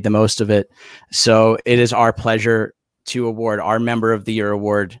really made the most of it. So it is our pleasure to award our Member of the Year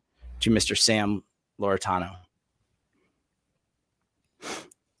award to Mr. Sam Loretano.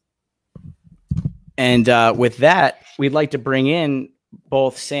 And with that, we'd like to bring in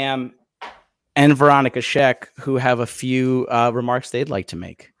both Sam and Veronica Scheck, who have a few remarks they'd like to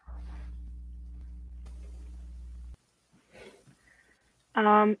make.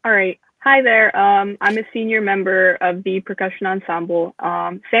 All right. Hi there. I'm a senior member of the percussion ensemble.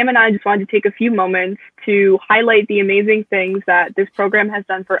 Sam and I just wanted to take a few moments to highlight the amazing things that this program has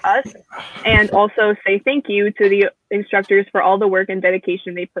done for us, and also say thank you to the instructors for all the work and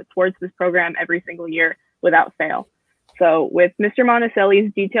dedication they put towards this program every single year without fail. So with Mr.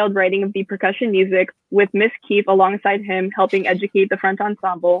 Monticelli's detailed writing of the percussion music, with Miss Keefe alongside him helping educate the front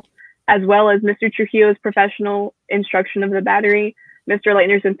ensemble, as well as Mr. Trujillo's professional instruction of the battery, Mr.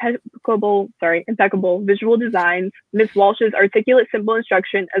 Leitner's impeccable visual designs, Miss Walsh's articulate, simple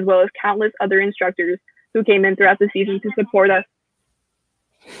instruction, as well as countless other instructors who came in throughout the season to support us.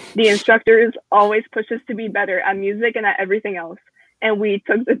 The instructors always push us to be better at music and at everything else, and we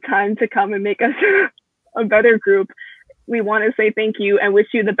took the time to come and make us a better group. We want to say thank you and wish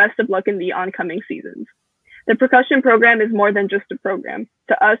you the best of luck in the oncoming seasons. The percussion program is more than just a program.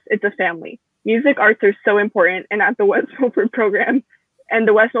 To us, it's a family. Music arts are so important, and at the West Milford program, and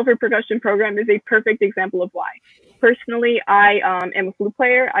the West Milford percussion program is a perfect example of why. Personally, I am a flute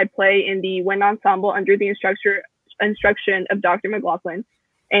player. I play in the wind ensemble under the instruction of Dr. McLaughlin.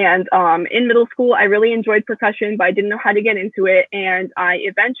 And in middle school, I really enjoyed percussion, but I didn't know how to get into it. And I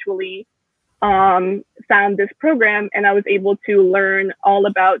eventually found this program, and I was able to learn all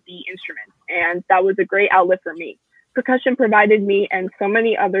about the instruments. And that was a great outlet for me. Percussion provided me and so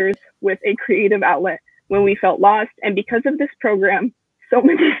many others with a creative outlet when we felt lost. And because of this program, so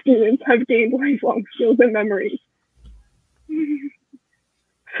many students have gained lifelong skills and memories.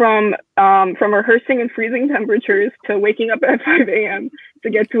 From rehearsing in freezing temperatures to waking up at 5 a.m. to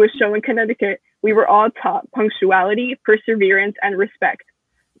get to a show in Connecticut, we were all taught punctuality, perseverance, and respect.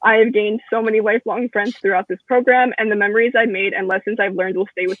 I have gained so many lifelong friends throughout this program, and the memories I've made and lessons I've learned will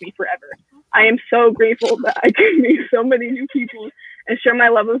stay with me forever. I am so grateful that I can meet so many new people and share my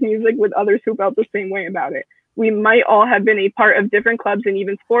love of music with others who felt the same way about it. We might all have been a part of different clubs and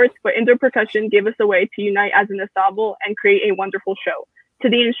even sports, but indoor percussion gave us a way to unite as an ensemble and create a wonderful show. To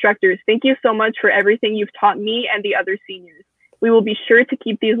the instructors, thank you so much for everything you've taught me and the other seniors. We will be sure to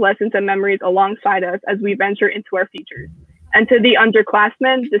keep these lessons and memories alongside us as we venture into our futures. And to the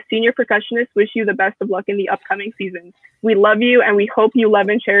underclassmen, the senior percussionists wish you the best of luck in the upcoming season. We love you, and we hope you love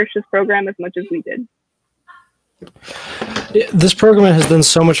and cherish this program as much as we did. This program has done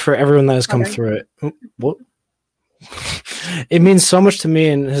so much for everyone that has come through it. What? It means so much to me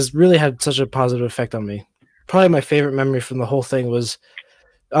and has really had such a positive effect on me. Probably my favorite memory from the whole thing was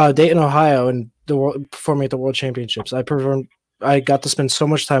Dayton, Ohio, and performing at the World Championships. I got to spend so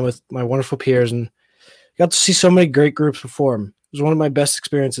much time with my wonderful peers and got to see so many great groups perform. It was one of my best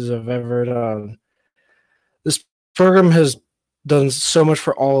experiences I've ever done. This program has done so much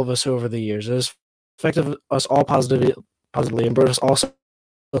for all of us over the years. It has affected us all positively and brought us all so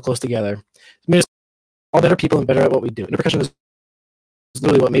close together. It made us all better people and better at what we do. And percussion is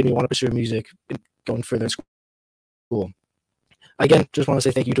literally what made me want to pursue music and going further in school. Again, just want to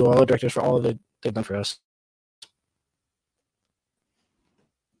say thank you to all the directors for all of it they've done for us.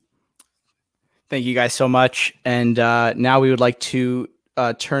 Thank you guys so much. And now we would like to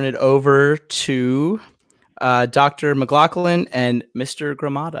turn it over to Dr. McLaughlin and Mr.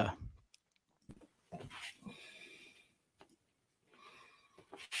 Gramada.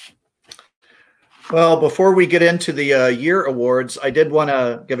 Well, before we get into the year awards, I did want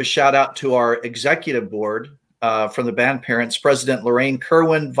to give a shout out to our executive board from the band parents, President Lorraine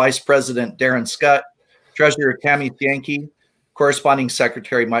Kerwin, Vice President Darren Scott, Treasurer Tammy Yankee, Corresponding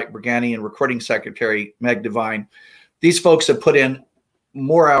Secretary Mike Brigani, and Recording Secretary Meg Devine. These folks have put in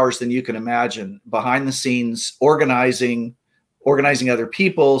more hours than you can imagine behind the scenes, organizing other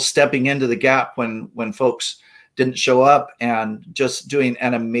people, stepping into the gap when folks didn't show up, and just doing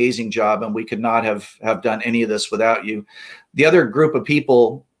an amazing job. And we could not have done any of this without you. The other group of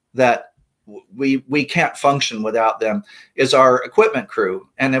people that we can't function without them is our equipment crew.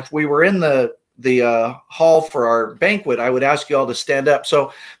 And if we were in the hall for our banquet, I would ask you all to stand up.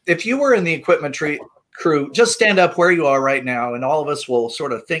 So if you were in the equipment crew, just stand up where you are right now, and all of us will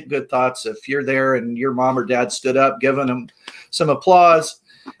sort of think good thoughts. If you're there and your mom or dad stood up, giving them some applause.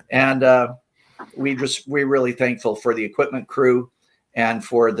 And we're really thankful for the equipment crew and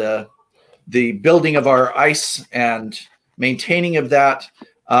for the building of our ice and maintaining of that.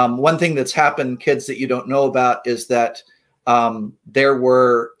 One thing that's happened, kids, that you don't know about is that there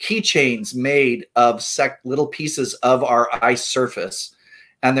were keychains made of little pieces of our ice surface.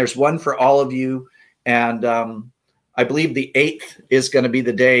 And there's one for all of you. And I believe the 8th is going to be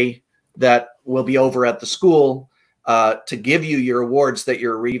the day that we'll be over at the school to give you your awards that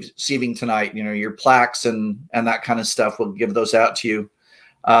you're receiving tonight. You know, your plaques and that kind of stuff. We'll give those out to you.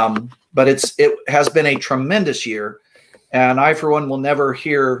 But it has been a tremendous year. And I, for one, will never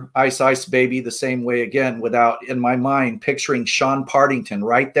hear Ice Ice Baby the same way again without, in my mind, picturing Sean Partington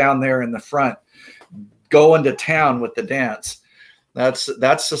right down there in the front, going to town with the dance. That's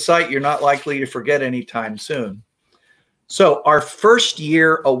a sight you're not likely to forget anytime soon. So our first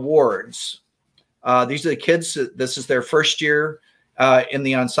year awards, these are the kids. This is their first year in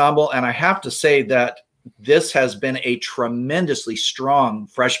the ensemble. And I have to say that this has been a tremendously strong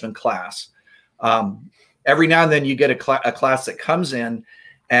freshman class. Every now and then you get a class that comes in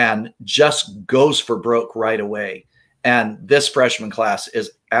and just goes for broke right away. And this freshman class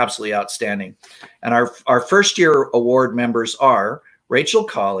is absolutely outstanding. And our first year award members are Rachel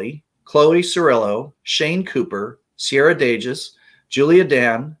Colley, Chloe Cirillo, Shane Cooper, Sierra Dages, Julia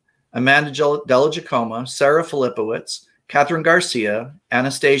Dan, Amanda Della Giacomo, Sarah Filipowitz, Catherine Garcia,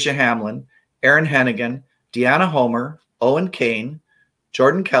 Anastasia Hamlin, Aaron Hennigan, Deanna Homer, Owen Kane,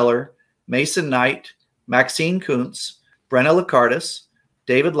 Jordan Keller, Mason Knight, Maxine Kuntz, Brenna Licardis,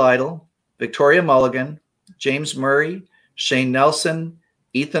 David Lytle, Victoria Mulligan, James Murray, Shane Nelson,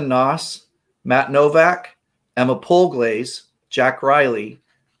 Ethan Noss, Matt Novak, Emma Polglaze, Jack Riley,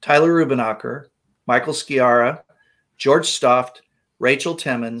 Tyler Rubenacher, Michael Sciarra, George Stoft, Rachel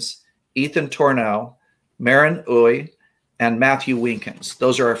Timmons, Ethan Tornow, Marin Uy, and Matthew Winkins.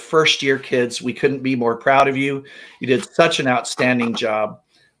 Those are our first year kids. We couldn't be more proud of you. You did such an outstanding job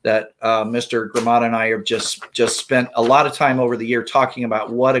that Mr. Gramada and I have just spent a lot of time over the year talking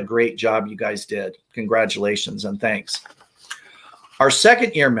about what a great job you guys did. Congratulations and thanks. Our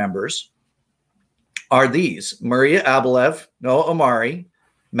second year members are these: Maria Abelev, Noah Omari,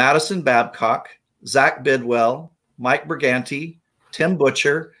 Madison Babcock, Zach Bidwell, Mike Briganti, Tim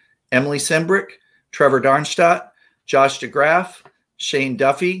Butcher, Emily Simbrick, Trevor Darnstadt, Josh DeGraff, Shane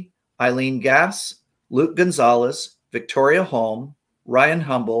Duffy, Eileen Gass, Luke Gonzalez, Victoria Holm, Ryan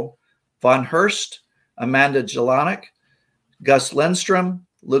Humble, Von Hurst, Amanda Jelonic, Gus Lindstrom,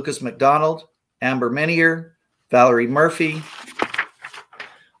 Lucas McDonald, Amber Menier, Valerie Murphy,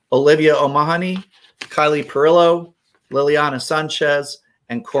 Olivia O'Mahony, Kylie Perillo, Liliana Sanchez,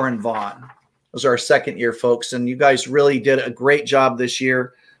 and Corin Vaughn. Those are our second year folks. And you guys really did a great job this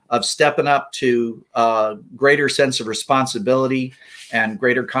year of stepping up to a greater sense of responsibility and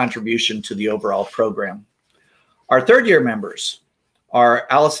greater contribution to the overall program. Our third year members are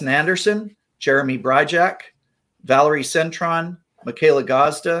Allison Anderson, Jeremy Bryjack, Valerie Centron, Michaela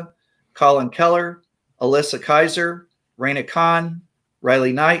Gazda, Colin Keller, Alyssa Kaiser, Raina Khan,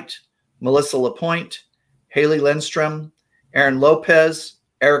 Riley Knight, Melissa Lapointe, Haley Lindstrom, Aaron Lopez,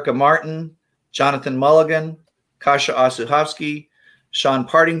 Erica Martin, Jonathan Mulligan, Kasha Osuhovsky, Sean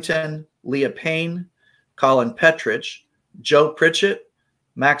Partington, Leah Payne, Colin Petrich, Joe Pritchett,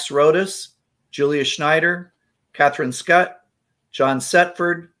 Max Rodas, Julia Schneider, Catherine Scott, John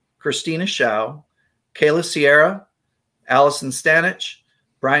Setford, Christina Shao, Kayla Sierra, Allison Stanich,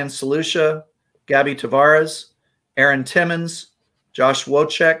 Brian Salusha, Gabby Tavares, Aaron Timmons, Josh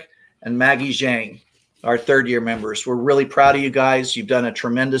Wojcik, and Maggie Zhang, our third year members. We're really proud of you guys. You've done a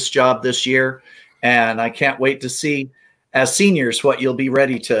tremendous job this year, and I can't wait to see as seniors what you'll be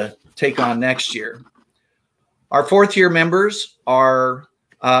ready to take on next year. Our fourth year members are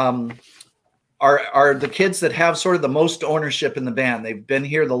the kids that have sort of the most ownership in the band. They've been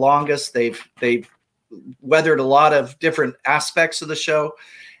here the longest. They've weathered a lot of different aspects of the show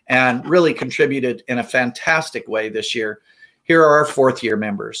and really contributed in a fantastic way this year. Here are our fourth year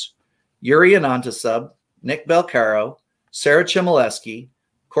members: Yuri Anantasub, Nick Belcaro, Sarah Chmielewski,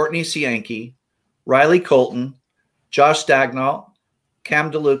 Courtney Cianki, Riley Colton, Josh Dagnall,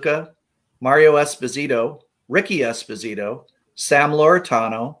 Cam DeLuca, Mario Esposito, Ricky Esposito, Sam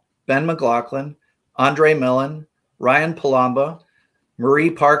Loretano, Ben McLaughlin, Andre Millen, Ryan Palamba,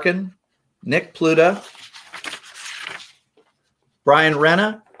 Marie Parkin, Nick Pluta, Brian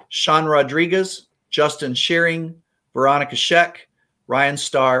Renna, Sean Rodriguez, Justin Shearing, Veronica Sheck, Ryan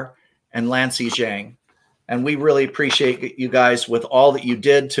Starr, and Lancy Zhang. And we really appreciate you guys with all that you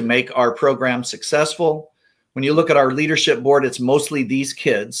did to make our program successful. When you look at our leadership board, it's mostly these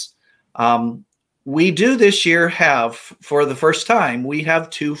kids. We do this year have, for the first time, we have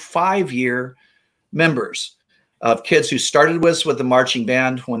 2 5-year members of kids who started with us with the marching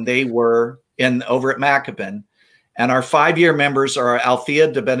band when they were over at Macapin. And our 5-year members are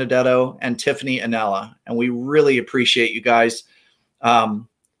Althea De Benedetto and Tiffany Anella. And we really appreciate you guys. 5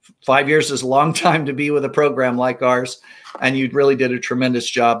 years is a long time to be with a program like ours, and you really did a tremendous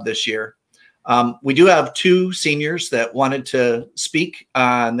job this year. We do have 2 seniors that wanted to speak,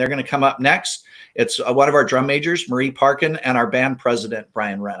 and they're going to come up next. It's one of our drum majors, Marie Parkin, and our band president,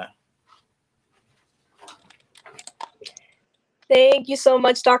 Brian Renna. Thank you so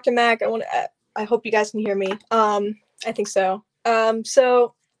much, Dr. Mack. I hope you guys can hear me. I think so.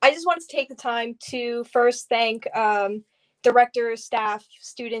 So I just wanted to take the time to first thank director, staff,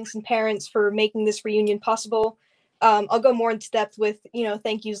 students, and parents for making this reunion possible. I'll go more into depth with,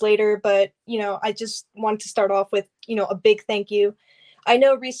 thank yous later, but, I just wanted to start off with, a big thank you. I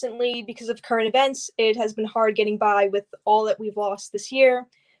know recently, because of current events, it has been hard getting by with all that we've lost this year.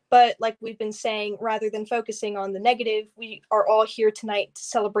 But like we've been saying, rather than focusing on the negative, we are all here tonight to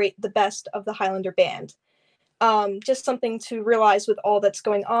celebrate the best of the Highlander band. Just something to realize with all that's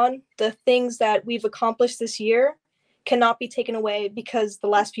going on, the things that we've accomplished this year cannot be taken away because the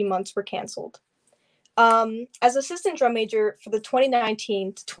last few months were canceled. As assistant drum major for the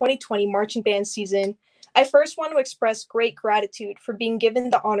 2019 to 2020 marching band season, I first want to express great gratitude for being given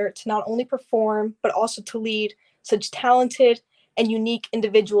the honor to not only perform, but also to lead such talented and unique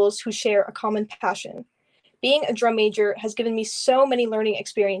individuals who share a common passion. Being a drum major has given me so many learning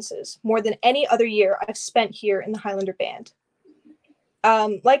experiences, more than any other year I've spent here in the Highlander band.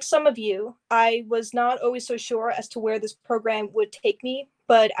 Like some of you, I was not always so sure as to where this program would take me,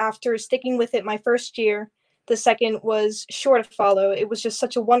 but after sticking with it my first year, the second was sure to follow. It was just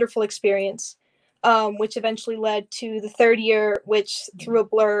such a wonderful experience, which eventually led to the third year, which through a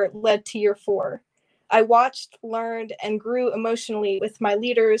blur led to year 4. I watched, learned, and grew emotionally with my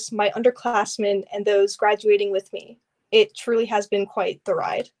leaders, my underclassmen, and those graduating with me. It truly has been quite the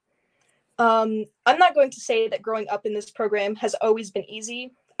ride. I'm not going to say that growing up in this program has always been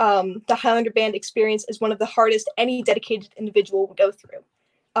easy. The Highlander band experience is one of the hardest any dedicated individual will go through.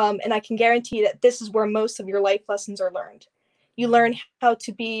 And I can guarantee that this is where most of your life lessons are learned. You learn how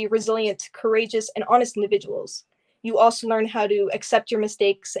to be resilient, courageous, and honest individuals. You also learn how to accept your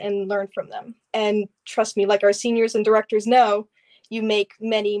mistakes and learn from them. And trust me, like our seniors and directors know, you make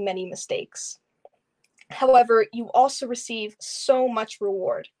many, many mistakes. However, you also receive so much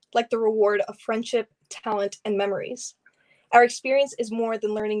reward, like the reward of friendship, talent, and memories. Our experience is more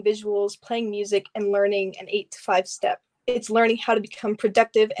than learning visuals, playing music, and learning an 8-to-5 step. It's learning how to become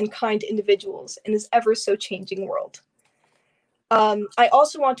productive and kind individuals in this ever so changing world. I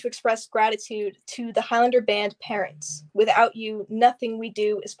also want to express gratitude to the Highlander band parents. Without you, nothing we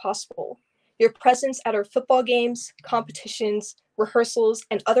do is possible. Your presence at our football games, competitions, rehearsals,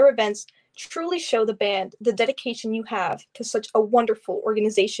 and other events truly show the band the dedication you have to such a wonderful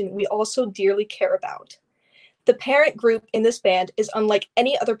organization we also dearly care about. The parent group in this band is unlike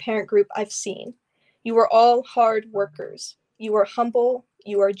any other parent group I've seen. You are all hard workers. You are humble,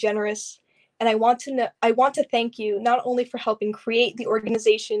 you are generous, and I want to thank you not only for helping create the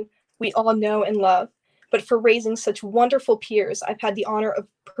organization we all know and love, but for raising such wonderful peers I've had the honor of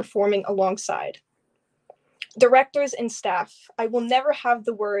performing alongside. Directors and staff, I will never have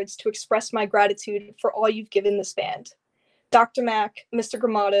the words to express my gratitude for all you've given this band. Dr. Mack, Mr.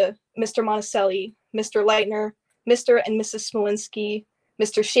 Gramada, Mr. Monticelli, Mr. Leitner, Mr. and Mrs. Smolinski,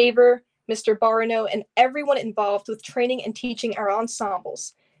 Mr. Shaver, Mr. Barano, and everyone involved with training and teaching our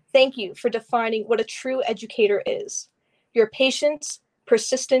ensembles. Thank you for defining what a true educator is. Your patience,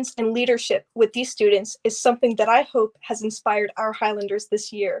 persistence, and leadership with these students is something that I hope has inspired our Highlanders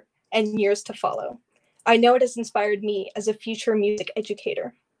this year and years to follow. I know it has inspired me as a future music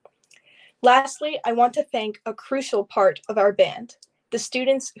educator. Lastly, I want to thank a crucial part of our band, the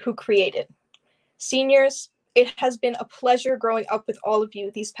students who created. Seniors, it has been a pleasure growing up with all of you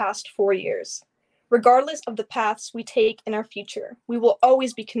these past 4 years. Regardless of the paths we take in our future, we will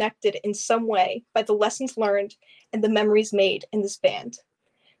always be connected in some way by the lessons learned and the memories made in this band.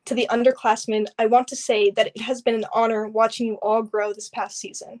 To the underclassmen, I want to say that it has been an honor watching you all grow this past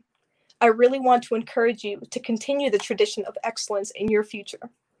season. I really want to encourage you to continue the tradition of excellence in your future.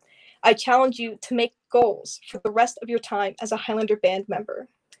 I challenge you to make goals for the rest of your time as a Highlander band member.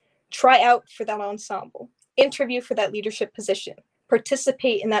 Try out for that ensemble, interview for that leadership position,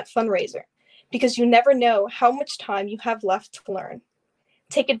 participate in that fundraiser, because you never know how much time you have left to learn.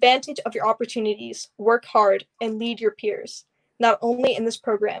 Take advantage of your opportunities, work hard, and lead your peers, not only in this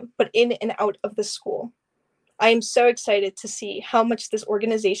program, but in and out of the school. I am so excited to see how much this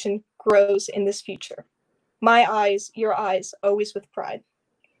organization grows in this future. My eyes, your eyes, always with pride.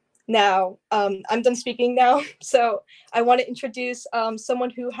 Now, I'm done speaking now, so I want to introduce someone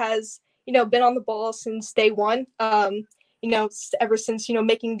who has, been on the ball since day one, ever since,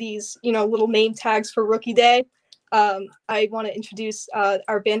 making these, little name tags for Rookie Day. I want to introduce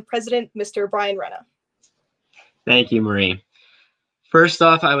our band president, Mr. Brian Renna. Thank you, Marie. First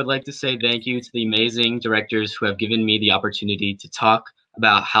off, I would like to say thank you to the amazing directors who have given me the opportunity to talk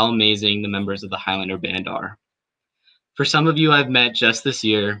about how amazing the members of the Highlander band are. For some of you I've met just this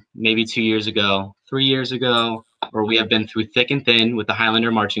year, maybe 2 years ago, 3 years ago, or we have been through thick and thin with the Highlander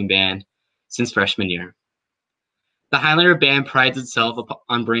marching band since freshman year. The Highlander band prides itself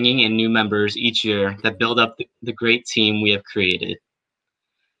on bringing in new members each year that build up the great team we have created.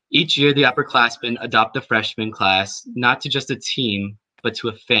 Each year, the upperclassmen adopt the freshman class not to just a team, but to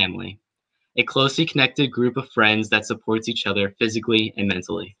a family, a closely connected group of friends that supports each other physically and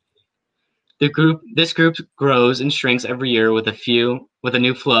mentally. This group grows and shrinks every year with a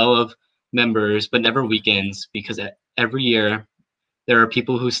new flow of members, but never weakens, because every year there are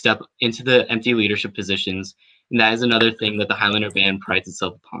people who step into the empty leadership positions, and that is another thing that the Highlander band prides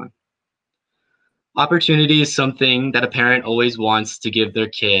itself upon. Opportunity is something that a parent always wants to give their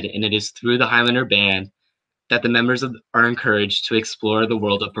kid, and it is through the Highlander band that the members are encouraged to explore the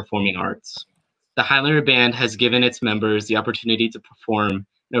world of performing arts. The Highlander band has given its members the opportunity to perform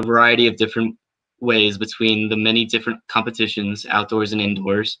in a variety of different ways between the many different competitions, outdoors and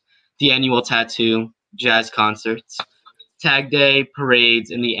indoors, the annual tattoo, jazz concerts, tag day,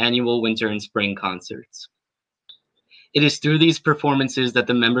 parades, and the annual winter and spring concerts. It is through these performances that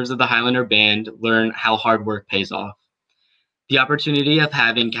the members of the Highlander band learn how hard work pays off. The opportunity of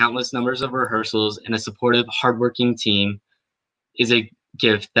having countless numbers of rehearsals and a supportive, hardworking team is a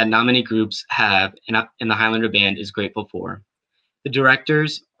gift that not many groups have, and the Highlander band is grateful for. The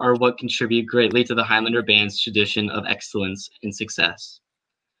directors are what contribute greatly to the Highlander band's tradition of excellence and success.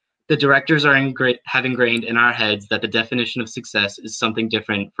 The directors have ingrained in our heads that the definition of success is something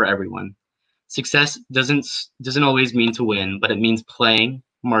different for everyone. Success doesn't always mean to win, but it means playing,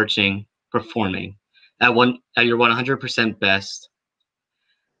 marching, performing at your 100% best.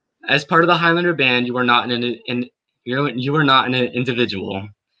 As part of the Highlander band, you are not an individual.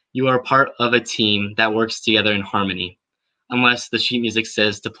 You are part of a team that works together in harmony. Unless the sheet music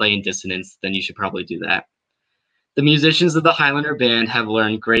says to play in dissonance, then you should probably do that. The musicians of the Highlander band have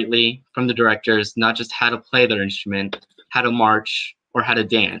learned greatly from the directors, not just how to play their instrument, how to march, or how to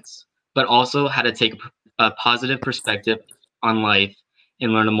dance, but also how to take a positive perspective on life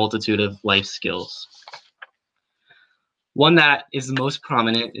and learn a multitude of life skills. One that is the most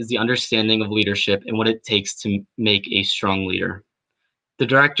prominent is the understanding of leadership and what it takes to make a strong leader. The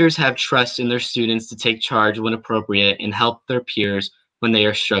directors have trust in their students to take charge when appropriate and help their peers when they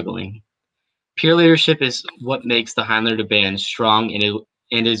are struggling. Peer leadership is what makes the Highlander band strong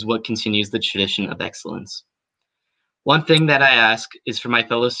and is what continues the tradition of excellence. One thing that I ask is for my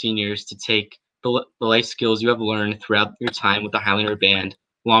fellow seniors to take the life skills you have learned throughout your time with the Highlander band,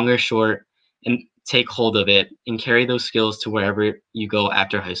 long or short, and take hold of it and carry those skills to wherever you go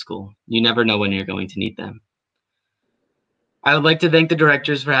after high school. You never know when you're going to need them. I would like to thank the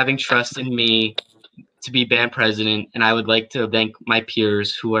directors for having trust in me to be band president, and I would like to thank my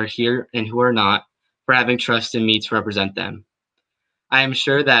peers who are here and who are not for having trust in me to represent them. I am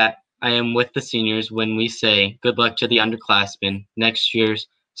sure that I am with the seniors when we say good luck to the underclassmen, next year's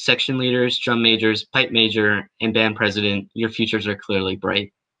section leaders, drum majors, pipe major, and band president. Your futures are clearly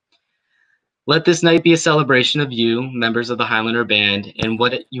bright. Let this night be a celebration of you, members of the Highlander band, and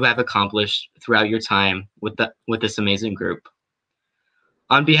what you have accomplished throughout your time with this amazing group.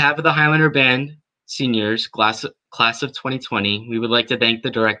 On behalf of the Highlander band seniors, class of 2020, we would like to thank the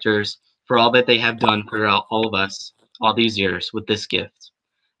directors for all that they have done for all of us all these years with this gift,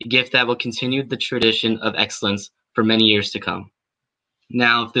 a gift that will continue the tradition of excellence for many years to come.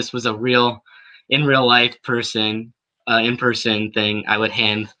 Now, if this was a in real life person, in-person thing, I would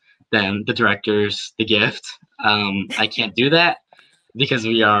hand them, the directors, the gift. I can't do that because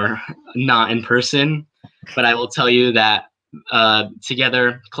we are not in person, but I will tell you that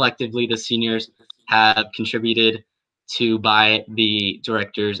together, collectively, the seniors have contributed to buy the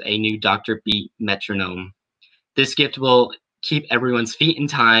directors a new Dr. Beat metronome. This gift will keep everyone's feet in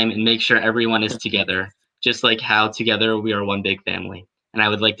time and make sure everyone is together, just like how together we are one big family. And I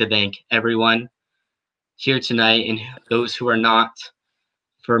would like to thank everyone here tonight and those who are not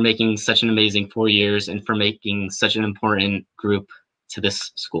for making such an amazing 4 years and for making such an important group to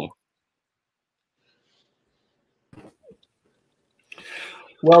this school.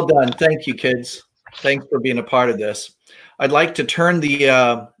 Well done. Thank you, kids. Thanks for being a part of this. I'd like to turn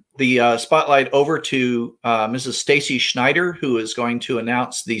the spotlight over to Mrs. Stacy Schneider, who is going to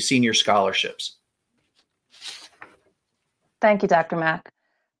announce the senior scholarships. Thank you, Dr. Mack.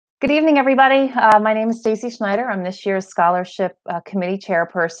 Good evening, everybody. My name is Stacy Schneider. I'm this year's scholarship committee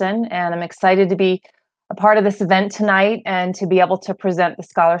chairperson, and I'm excited to be a part of this event tonight and to be able to present the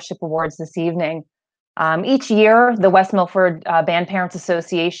scholarship awards this evening. Each year, the West Milford Band Parents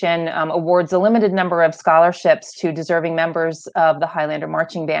Association awards a limited number of scholarships to deserving members of the Highlander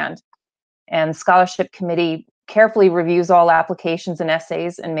Marching Band. And the scholarship committee carefully reviews all applications and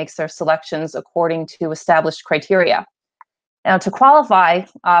essays and makes their selections according to established criteria. Now, to qualify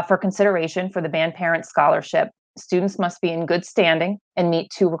for consideration for the Band Parent Scholarship, students must be in good standing and meet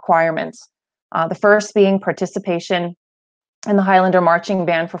 2 requirements. The first being participation in the Highlander Marching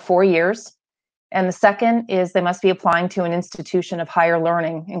Band for 4 years. And the second is they must be applying to an institution of higher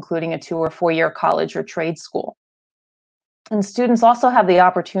learning, including a 2- or 4-year college or trade school. And students also have the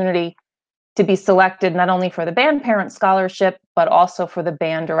opportunity to be selected not only for the Band Parent Scholarship, but also for the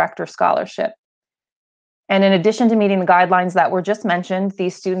Band Director Scholarship. And in addition to meeting the guidelines that were just mentioned,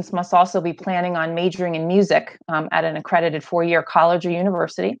 these students must also be planning on majoring in music at an accredited 4-year college or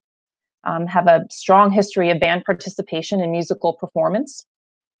university, have a strong history of band participation in musical performance,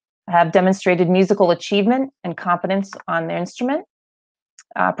 have demonstrated musical achievement and competence on their instrument,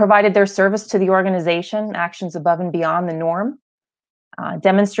 provided their service to the organization, actions above and beyond the norm,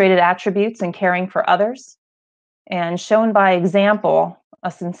 demonstrated attributes in caring for others, and shown by example a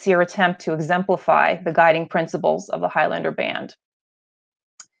sincere attempt to exemplify the guiding principles of the Highlander Band.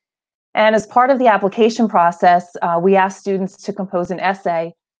 And as part of the application process, we asked students to compose an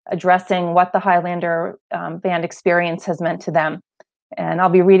essay addressing what the Highlander Band experience has meant to them. And I'll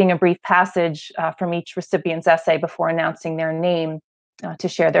be reading a brief passage from each recipient's essay before announcing their name to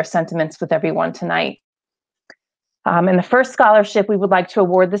share their sentiments with everyone tonight. And the first scholarship we would like to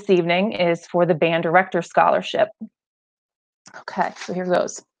award this evening is for the Band Director Scholarship. Okay, so here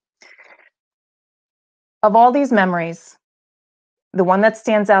goes. Of all these memories, the one that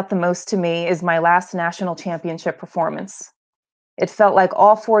stands out the most to me is my last national championship performance. It felt like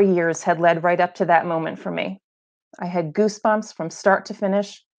all 4 years had led right up to that moment for me. I had goosebumps from start to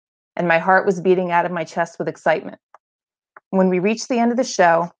finish, and my heart was beating out of my chest with excitement. When we reached the end of the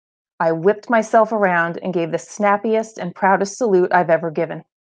show, I whipped myself around and gave the snappiest and proudest salute I've ever given.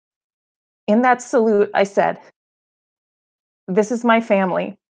 In that salute, I said, "This is my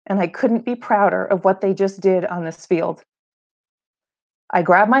family, and I couldn't be prouder of what they just did on this field." I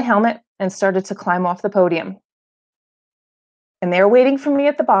grabbed my helmet and started to climb off the podium. And there waiting for me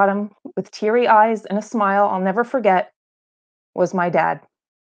at the bottom, with teary eyes and a smile I'll never forget, was my dad.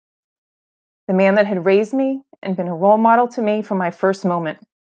 The man that had raised me and been a role model to me from my first moment.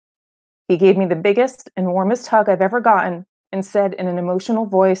 He gave me the biggest and warmest hug I've ever gotten and said in an emotional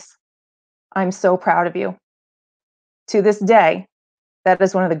voice, "I'm so proud of you." To this day, that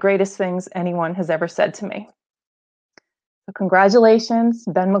is one of the greatest things anyone has ever said to me. So congratulations,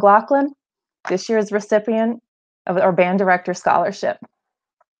 Ben McLaughlin, this year's recipient of our Band Director Scholarship.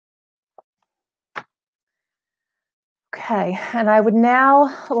 Okay, and I would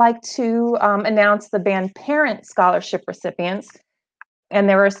now like to announce the Band Parent Scholarship recipients, and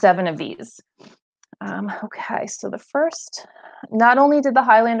there are 7 of these. Okay, so the first, not only did the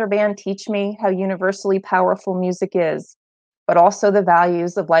Highlander Band teach me how universally powerful music is, but also the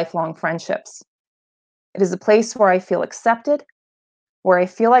values of lifelong friendships. It is a place where I feel accepted, where I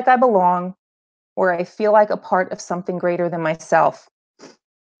feel like I belong, where I feel like a part of something greater than myself.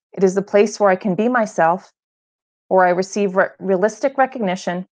 It is the place where I can be myself, where I receive realistic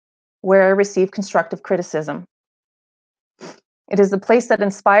recognition, where I receive constructive criticism. It is the place that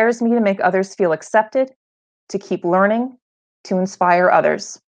inspires me to make others feel accepted, to keep learning, to inspire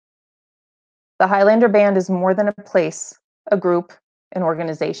others. The Highlander Band is more than a place, a group, an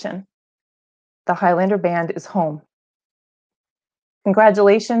organization. The Highlander Band is home.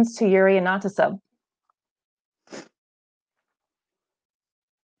 Congratulations to Yuri and Natasub.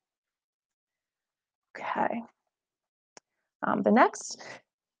 Okay. The next,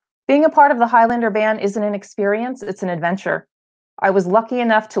 being a part of the Highlander Band isn't an experience, it's an adventure. I was lucky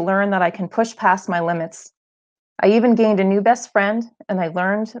enough to learn that I can push past my limits. I even gained a new best friend, and I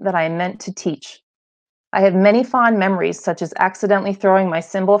learned that I am meant to teach. I have many fond memories, such as accidentally throwing my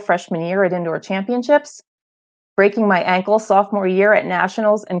cymbal freshman year at indoor championships, breaking my ankle sophomore year at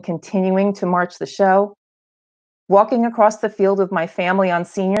nationals and continuing to march the show, walking across the field with my family on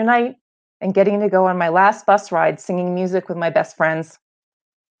senior night, and getting to go on my last bus ride singing music with my best friends.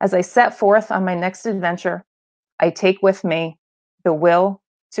 As I set forth on my next adventure, I take with me the will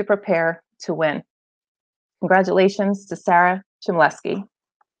to prepare to win. Congratulations to Sarah Chmielewski.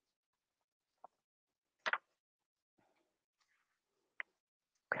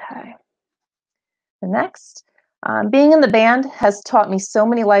 Okay. The next, being in the band has taught me so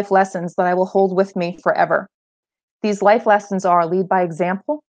many life lessons that I will hold with me forever. These life lessons are lead by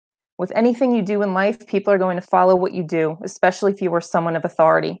example. With anything you do in life, people are going to follow what you do, especially if you are someone of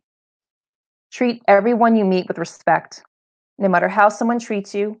authority. Treat everyone you meet with respect. No matter how someone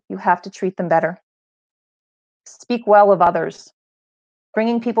treats you, you have to treat them better. Speak well of others.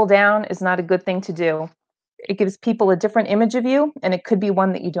 Bringing people down is not a good thing to do. It gives people a different image of you, and it could be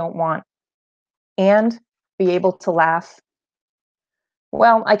one that you don't want. And be able to laugh.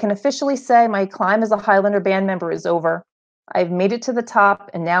 Well, I can officially say my climb as a Highlander Band member is over. I've made it to the top,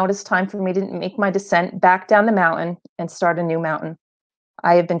 and now it is time for me to make my descent back down the mountain and start a new mountain.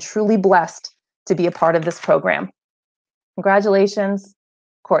 I have been truly blessed to be a part of this program. Congratulations,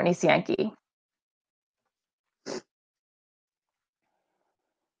 Courtney Sienke.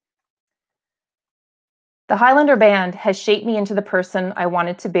 The Highlander Band has shaped me into the person I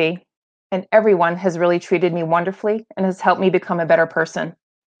wanted to be, and everyone has really treated me wonderfully and has helped me become a better person.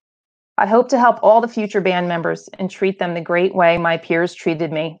 I hope to help all the future band members and treat them the great way my peers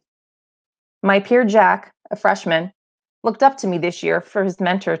treated me. My peer Jack, a freshman, looked up to me this year for his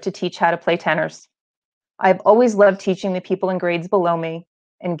mentor to teach how to play tenors. I've always loved teaching the people in grades below me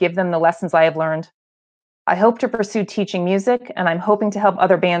and give them the lessons I have learned. I hope to pursue teaching music, and I'm hoping to help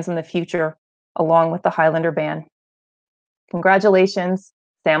other bands in the future, along with the Highlander Band. Congratulations,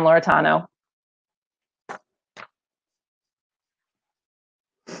 Sam Loretano.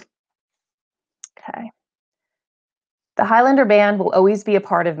 Okay. The Highlander Band will always be a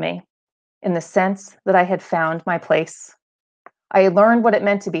part of me in the sense that I had found my place. I had learned what it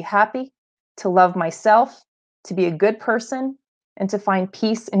meant to be happy, to love myself, to be a good person, and to find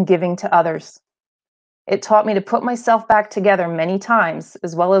peace in giving to others. It taught me to put myself back together many times,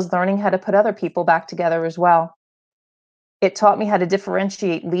 as well as learning how to put other people back together as well. It taught me how to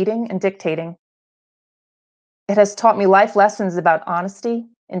differentiate leading and dictating. It has taught me life lessons about honesty,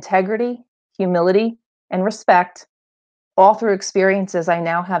 integrity, humility, and respect, all through experiences I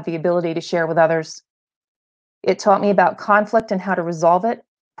now have the ability to share with others. It taught me about conflict and how to resolve it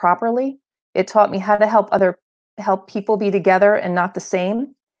properly. It taught me how to help people be together and not the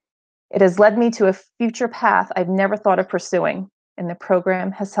same. It has led me to a future path I've never thought of pursuing, and the program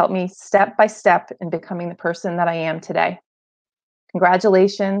has helped me step by step in becoming the person that I am today.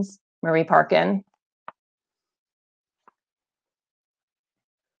 Congratulations, Marie Parkin.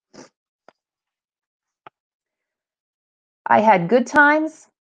 I had good times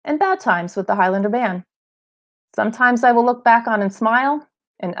and bad times with the Highlander Band. Sometimes I will look back on and smile,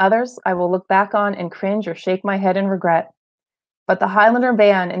 and others I will look back on and cringe or shake my head in regret. But the Highlander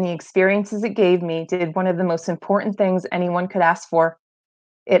Band and the experiences it gave me did one of the most important things anyone could ask for.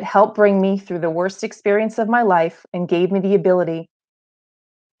 It helped bring me through the worst experience of my life and gave me the ability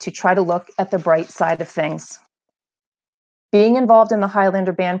to try to look at the bright side of things. Being involved in the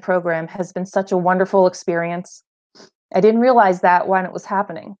Highlander Band program has been such a wonderful experience. I didn't realize that when it was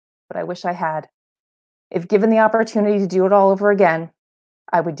happening, but I wish I had. If given the opportunity to do it all over again,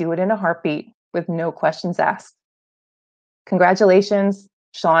 I would do it in a heartbeat with no questions asked. Congratulations,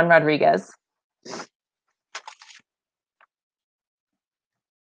 Sean Rodriguez.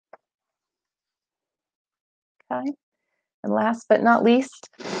 Okay. And last but not least,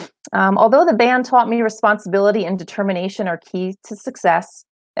 although the band taught me responsibility and determination are key to success,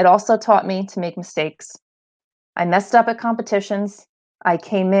 it also taught me to make mistakes. I messed up at competitions. I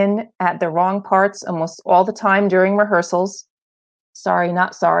came in at the wrong parts almost all the time during rehearsals. Sorry,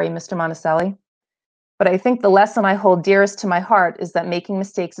 not sorry, Mr. Monticelli. But I think the lesson I hold dearest to my heart is that making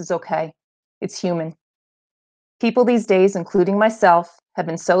mistakes is okay. It's human. People these days, including myself, have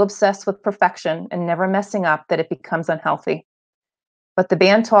been so obsessed with perfection and never messing up that it becomes unhealthy. But the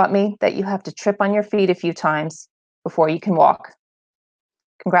band taught me that you have to trip on your feet a few times before you can walk.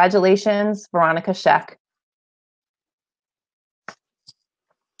 Congratulations, Veronica Scheck.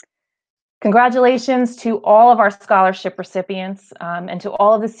 Congratulations to all of our scholarship recipients and to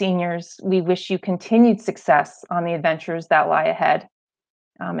all of the seniors. We wish you continued success on the adventures that lie ahead.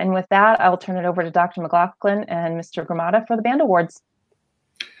 And with that, I will turn it over to Dr. McLaughlin and Mr. Gramata for the band awards.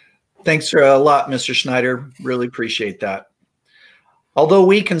 Thanks a lot, Mr. Schneider. Really appreciate that. Although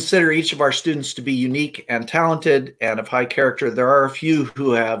we consider each of our students to be unique and talented and of high character, there are a few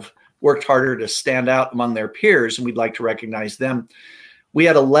who have worked harder to stand out among their peers, and we'd like to recognize them. We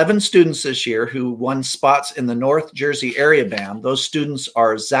had 11 students this year who won spots in the North Jersey area band. Those students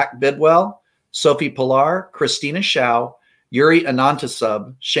are Zach Bidwell, Sophie Pilar, Christina Shao, Yuri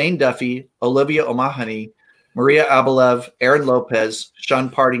Anantasub, Shane Duffy, Olivia O'Mahony, Maria Abelev, Aaron Lopez, Sean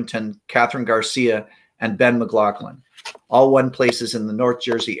Partington, Catherine Garcia, and Ben McLaughlin. All won places in the North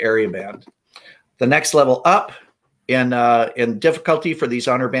Jersey area band. The next level up in difficulty for these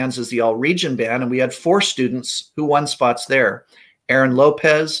honor bands is the all-region band, and we had 4 students who won spots there. Aaron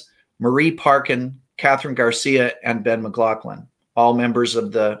Lopez, Marie Parkin, Catherine Garcia, and Ben McLaughlin, all members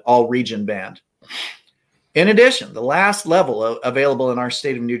of the all-region band. In addition, the last level available in our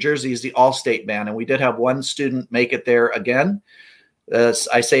state of New Jersey is the all-state band, and we did have 1 student make it there again.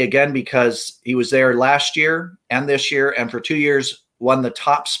 I say again because he was there last year and this year, and for 2 years won the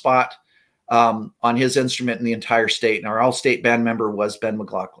top spot on his instrument in the entire state. And our all-state band member was Ben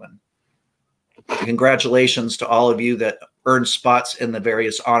McLaughlin. Congratulations to all of you that earned spots in the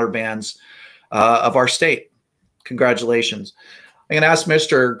various honor bands of our state. Congratulations. I'm going to ask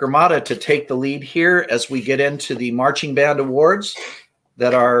Mr. Gramata to take the lead here as we get into the marching band awards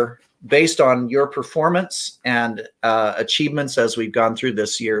that are based on your performance and achievements as we've gone through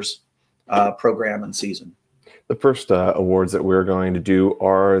this year's program and season. The first awards that we're going to do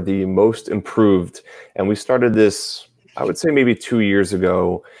are the most improved. And we started this, I would say maybe 2 years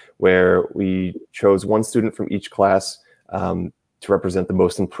ago, where we chose 1 student from each class to represent the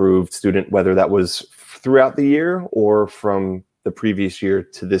most improved student, whether that was throughout the year or from the previous year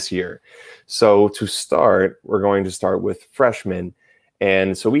to this year. So to start, we're going to start with freshmen.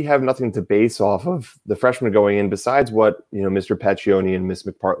 And so we have nothing to base off of the freshmen going in besides what, you know, Mr. Paccioni and Ms.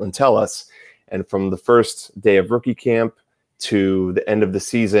 McPartland tell us. And from the first day of rookie camp to the end of the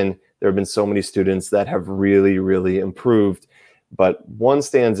season, there have been so many students that have really, really improved. But one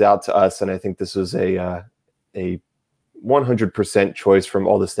stands out to us, and I think this was a 100% choice from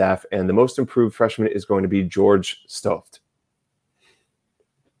all the staff. And the most improved freshman is going to be George Stoft.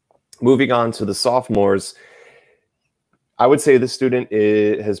 Moving on to the sophomores, I would say this student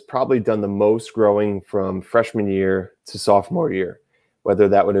has probably done the most growing from freshman year to sophomore year, whether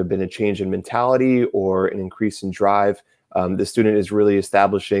that would have been a change in mentality or an increase in drive. The student is really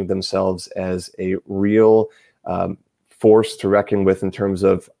establishing themselves as a real force to reckon with in terms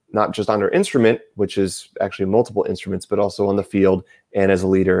of not just on her instrument, which is actually multiple instruments, but also on the field and as a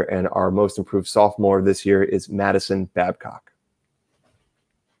leader. And our most improved sophomore this year is Madison Babcock.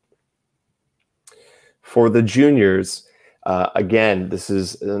 For the juniors, again, this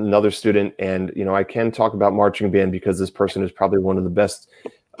is another student, and you know, I can talk about marching band because this person is probably one of the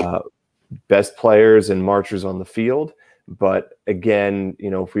best players and marchers on the field. But again, you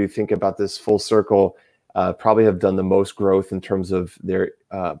know, if we think about this full circle, probably have done the most growth in terms of their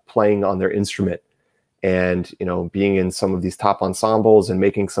playing on their instrument, and you know, being in some of these top ensembles and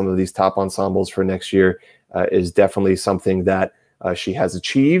making some of these top ensembles for next year is definitely something that she has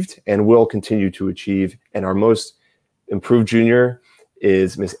achieved and will continue to achieve. And our most improved junior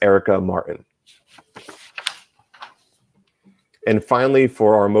is Miss Erica Martin. And finally,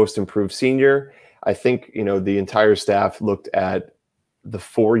 for our most improved senior, I think, you know, the entire staff looked at the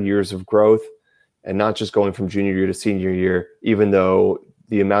 4 years of growth and not just going from junior year to senior year, even though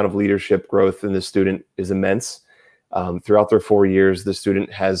the amount of leadership growth in the student is immense. Throughout their 4 years, the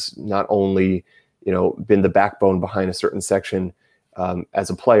student has not only, you know, been the backbone behind a certain section as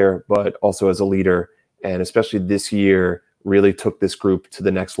a player, but also as a leader. And especially this year, really took this group to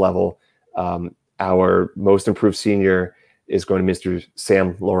the next level. Our most improved senior is going to Mr.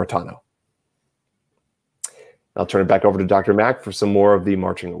 Sam Loretano. I'll turn it back over to Dr. Mack for some more of the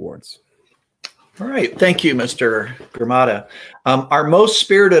marching awards. All right. Thank you, Mr. Gramata. Our most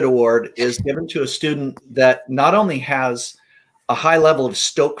spirited award is given to a student that not only has a high level of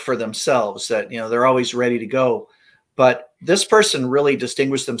stoke for themselves, that, you know, they're always ready to go, but this person really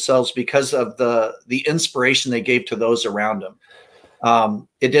distinguished themselves because of the inspiration they gave to those around them.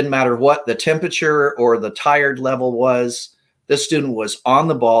 It didn't matter what the temperature or the tired level was. This student was on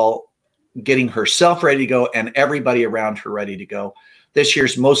the ball, getting herself ready to go and everybody around her ready to go. This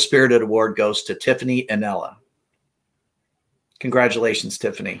year's Most Spirited Award goes to Tiffany Anella. Congratulations,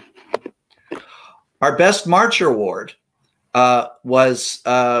 Tiffany. Our Best Marcher Award was,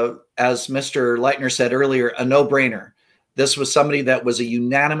 as Mr. Leitner said earlier, a no-brainer. This was somebody that was a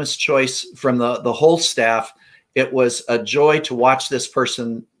unanimous choice from the whole staff. It was a joy to watch this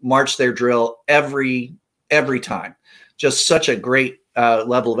person march their drill every time. Just such a great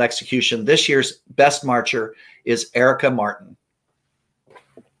level of execution. This year's Best Marcher is Erica Martin.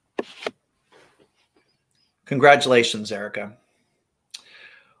 Congratulations, Erica.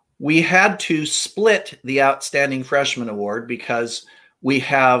 We had to split the Outstanding Freshman Award because we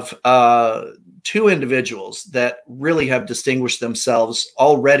have two individuals that really have distinguished themselves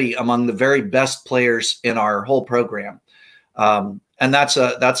already among the very best players in our whole program. And that's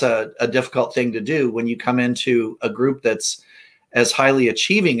a difficult thing to do when you come into a group that's as highly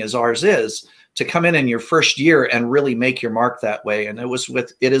achieving as ours is, to come in your first year and really make your mark that way. And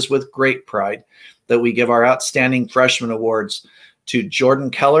it is with great pride that we give our Outstanding Freshman Awards to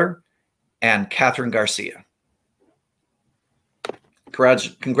Jordan Keller and Catherine Garcia.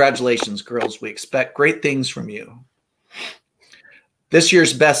 Congratulations, girls. We expect great things from you. This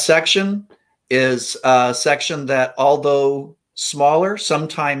year's Best Section is a section that, although smaller,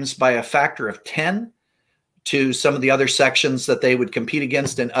 sometimes by a factor of 10 to some of the other sections that they would compete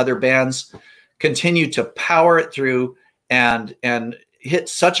against in other bands, continue to power it through and hit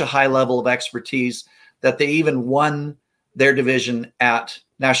such a high level of expertise that they even won their division at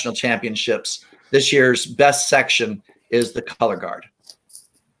national championships. This year's Best Section is the Color Guard.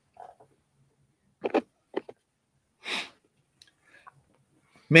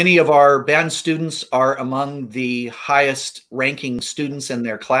 Many of our band students are among the highest ranking students in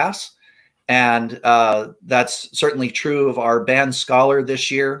their class. And that's certainly true of our band scholar this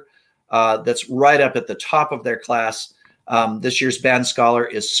year. That's right up at the top of their class. This year's band scholar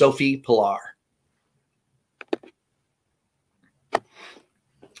is Sophie Pilar.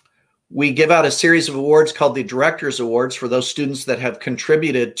 We give out a series of awards called the Director's Awards for those students that have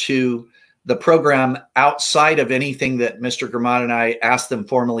contributed to the program outside of anything that Mr. Gramada and I asked them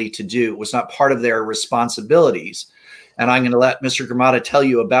formally to do. It was not part of their responsibilities. And I'm going to let Mr. Gramada tell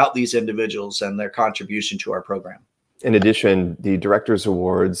you about these individuals and their contribution to our program. In addition, the Director's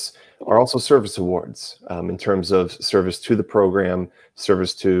Awards are also service awards in terms of service to the program,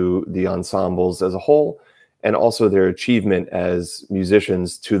 service to the ensembles as a whole, and also their achievement as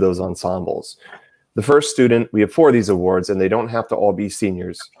musicians to those ensembles. The first student, we have 4 of these awards, and they don't have to all be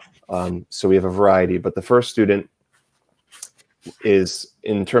seniors. So we have a variety, but the first student is,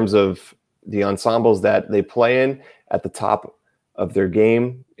 in terms of the ensembles that they play in, at the top of their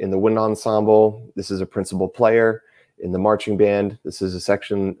game. In the wind ensemble, this is a principal player. In the marching band, this is a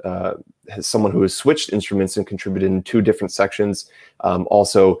section, has someone who has switched instruments and contributed in 2 different sections.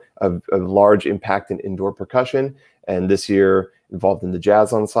 Also a large impact in indoor percussion, and this year involved in the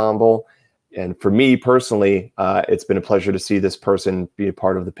jazz ensemble. And for me personally, it's been a pleasure to see this person be a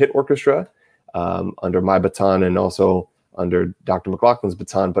part of the pit orchestra under my baton and also under Dr. McLaughlin's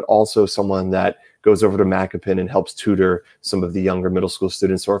baton, but also someone that goes over to Macapin and helps tutor some of the younger middle school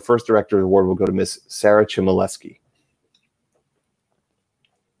students. So our first Director's Award will go to Miss Sarah Chmielewski.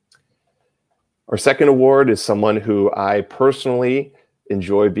 Our second award is someone who I personally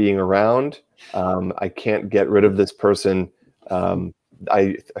enjoy being around. I can't get rid of this person.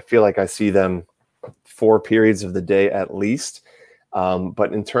 I feel like I see them 4 periods of the day at least.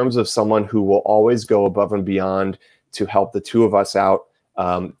 But in terms of someone who will always go above and beyond to help the 2 of us out,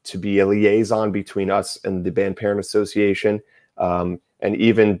 to be a liaison between us and the Band Parent Association, and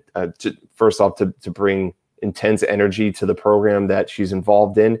even first off, to bring intense energy to the program that she's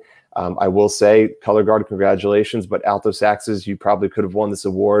involved in. I will say, Color Guard, congratulations, but alto saxes, you probably could have won this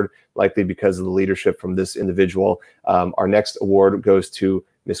award, likely because of the leadership from this individual. Our next award goes to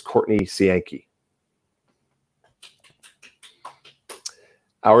Miss Courtney Cianki.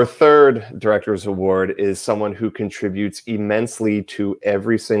 Our third Director's Award is someone who contributes immensely to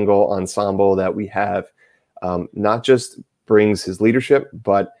every single ensemble that we have. Not just brings his leadership,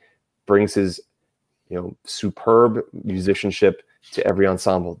 but brings his superb musicianship to every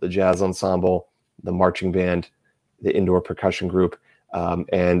ensemble, the jazz ensemble, the marching band, the indoor percussion group.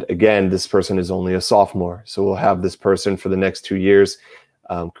 And again, this person is only a sophomore, so we'll have this person for the next 2 years.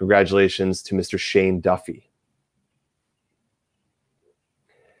 Congratulations to Mr. Shane Duffy.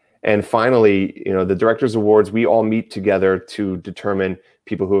 And finally, the Director's Awards, we all meet together to determine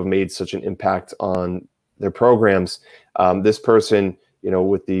people who have made such an impact on their programs. This person,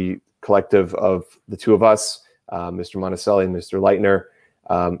 with the collective of the 2 of us, Mr. Monticelli and Mr. Leitner,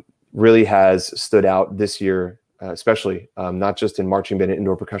 really has stood out this year, especially not just in marching band and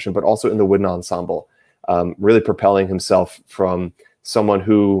indoor percussion, but also in the wind ensemble, really propelling himself from someone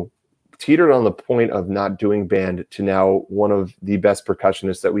who teetered on the point of not doing band to now one of the best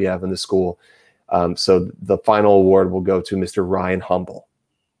percussionists that we have in the school. So the final award will go to Mr. Ryan Humble.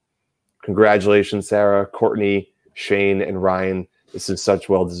 Congratulations, Sarah, Courtney, Shane, and Ryan. This is such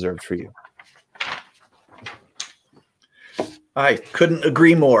well-deserved for you. I couldn't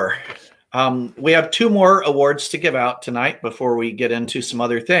agree more. We have 2 more awards to give out tonight before we get into some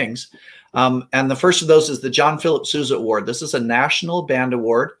other things. And the first of those is the John Philip Sousa Award. This is a national band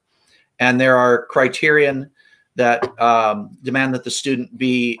award, and there are criterion that demand that the student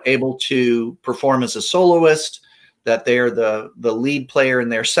be able to perform as a soloist, that they are the lead player in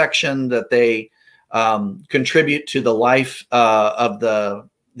their section, that they contribute to the life of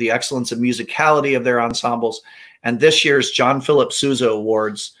the excellence of musicality of their ensembles. And this year's John Philip Sousa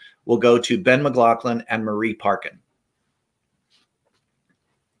Awards will go to Ben McLaughlin and Marie Parkin.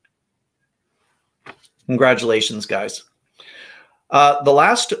 Congratulations, guys. The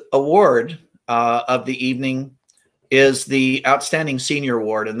last award of the evening is the Outstanding Senior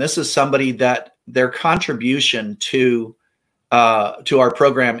Award. And this is somebody that their contribution to our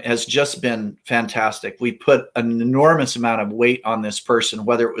program has just been fantastic. We put an enormous amount of weight on this person,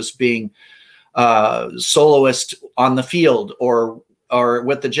 whether it was being soloist on the field or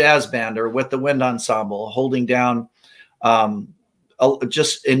with the jazz band or with the wind ensemble, holding down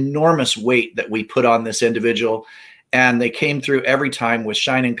just enormous weight that we put on this individual. And they came through every time with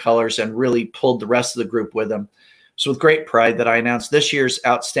shining colors and really pulled the rest of the group with them. So with great pride that I announced this year's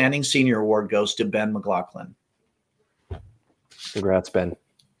Outstanding Senior Award goes to Ben McLaughlin. Congrats, Ben.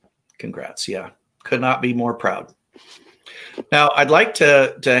 Congrats. Yeah. Could not be more proud. Now, I'd like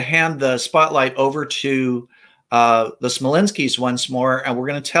to hand the spotlight over to the Smolinskis once more, and we're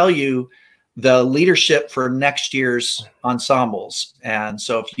going to tell you the leadership for next year's ensembles. And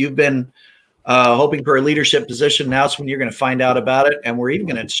so if you've been hoping for a leadership position, now's when you're going to find out about it. And we're even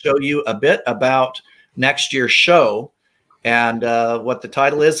going to show you a bit about next year's show and what the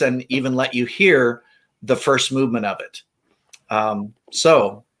title is, and even let you hear the first movement of it.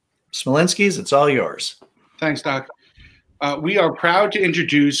 So, Smolinskis, it's all yours. Thanks, Doc. We are proud to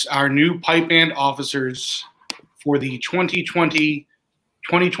introduce our new pipe band officers for the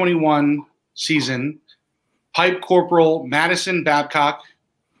 2020-2021 season. Pipe Corporal Madison Babcock,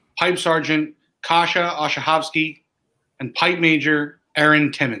 Pipe Sergeant Kasha Oshahovsky, and Pipe Major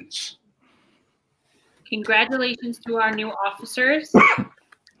Aaron Timmons. Congratulations to our new officers.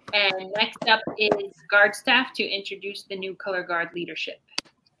 And next up is Guard Staff to introduce the new Color Guard leadership.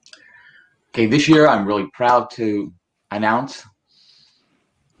 Okay, this year I'm really proud to announce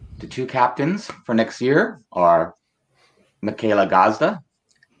the 2 captains for next year are Michaela Gazda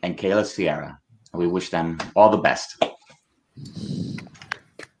and Kayla Sierra. We wish them all the best.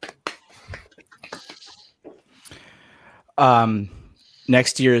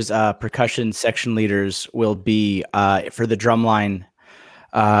 Next year's percussion section leaders will be for the drumline,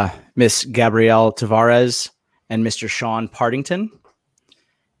 Miss Gabrielle Tavares and Mr. Sean Partington.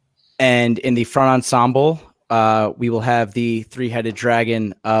 And in the front ensemble, we will have the 3-headed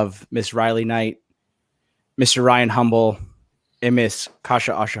dragon of Miss Riley Knight, Mr. Ryan Humble, and Miss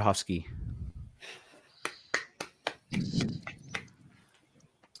Kasha Oshahovsky.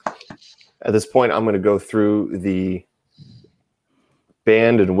 At this point, I'm going to go through the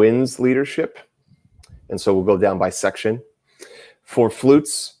band and winds leadership. And so we'll go down by section. For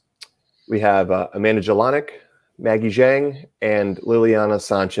flutes, we have Amanda Jelonic, Maggie Zhang, and Liliana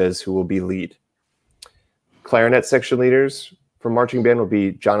Sanchez, who will be lead. Clarinet section leaders for marching band will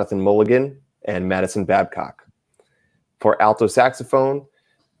be Jonathan Mulligan and Madison Babcock. For alto saxophone,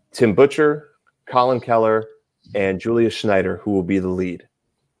 Tim Butcher, Colin Keller, and Julia Schneider, who will be the lead.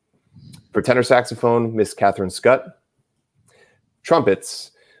 For tenor saxophone, Miss Catherine Scutt.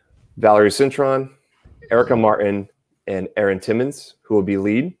 Trumpets, Valerie Cintron, Erica Martin, and Aaron Timmons, who will be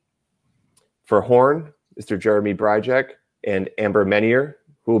lead. For horn, Mr. Jeremy Bryjek and Amber Menier,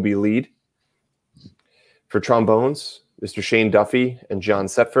 who will be lead. For trombones, Mr. Shane Duffy and John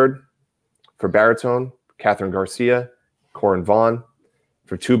Setford. For baritone, Catherine Garcia, Corin Vaughn.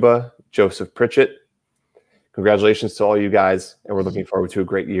 For tuba, Joseph Pritchett. Congratulations to all you guys, and we're looking forward to a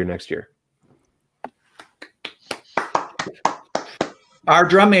great year next year. Our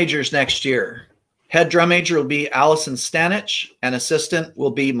drum majors next year. Head drum major will be Allison Stanich, and assistant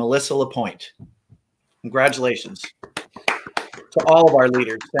will be Melissa Lapointe. Congratulations to all of our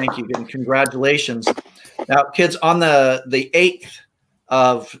leaders. Thank you and congratulations. Now, kids, on the 8th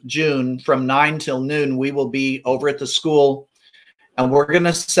of June from 9 till noon, we will be over at the school, and we're going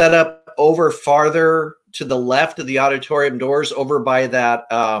to set up over farther to the left of the auditorium doors over by that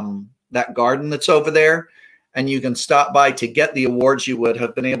that garden that's over there, and you can stop by to get the awards you would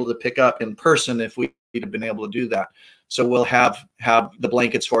have been able to pick up in person if we had been able to do that. So we'll have the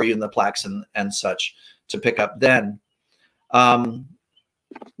blankets for you and the plaques and such to pick up then.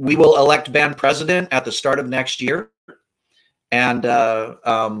 We will elect band president at the start of next year. And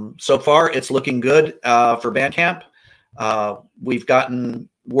so far it's looking good for band camp. We've gotten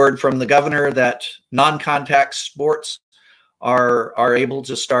word from the governor that non-contact sports are able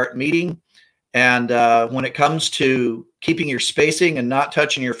to start meeting. And when it comes to keeping your spacing and not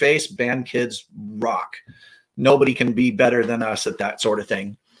touching your face, band kids rock. Nobody can be better than us at that sort of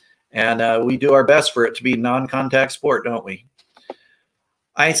thing. And we do our best for it to be non-contact sport, don't we?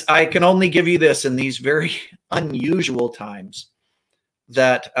 I can only give you this in these very unusual times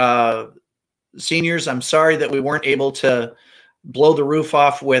that seniors, I'm sorry that we weren't able to blow the roof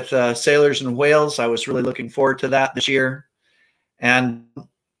off with Sailors and Whales. I was really looking forward to that this year. And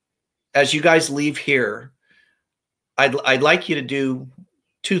as you guys leave here, I'd like you to do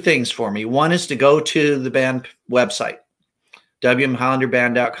two things for me. One is to go to the band website,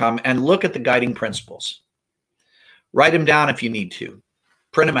 wmhighlanderband.com, and look at the guiding principles. Write them down if you need to.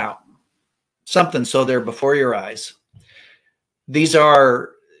 Print them out. Something so they're before your eyes. These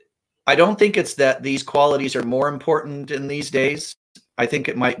are, I don't think it's that these qualities are more important in these days. I think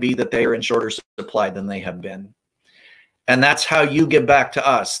it might be that they are in shorter supply than they have been. And that's how you give back to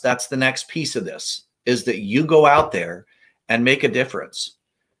us. That's the next piece of this, is that you go out there and make a difference.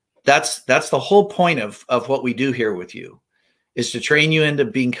 That's the whole point of what we do here with you, is to train you into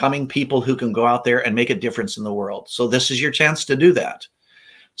becoming people who can go out there and make a difference in the world. So this is your chance to do that.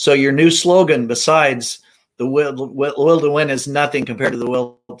 So your new slogan, besides the will to win is nothing compared to the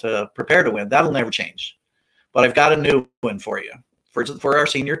will to prepare to win, that'll never change. But I've got a new one for you, for our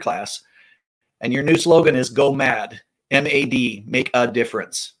senior class. And your new slogan is Go Mad, M-A-D, make a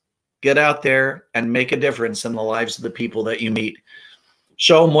difference. Get out there and make a difference in the lives of the people that you meet.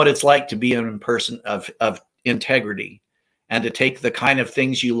 Show them what it's like to be a person of integrity and to take the kind of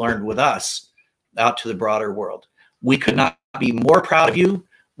things you learned with us out to the broader world. We could not be more proud of you.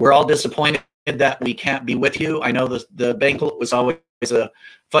 We're all disappointed that we can't be with you. I know the banquet was always a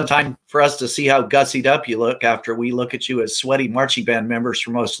fun time for us to see how gussied up you look after we look at you as sweaty marching band members for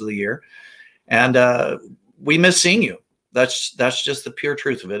most of the year. And we miss seeing you. That's just the pure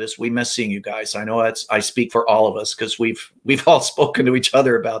truth of it, is we miss seeing you guys. I know I speak for all of us because we've all spoken to each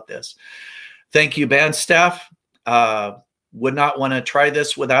other about this. Thank you, band staff. Would not want to try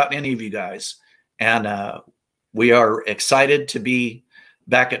this without any of you guys. And we are excited to be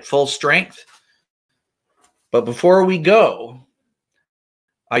back at full strength. But before we go,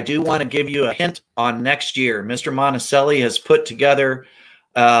 I do want to give you a hint on next year. Mr. Monticelli has put together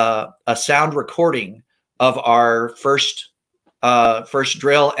a sound recording of our first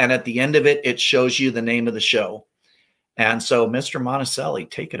drill, and at the end of it, it shows you the name of the show. And so, Mr. Monticelli,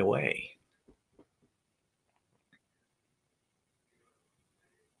 take it away.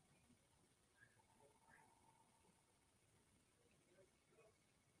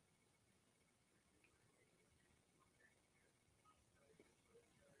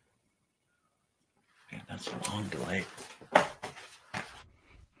 Man, that's a long delay.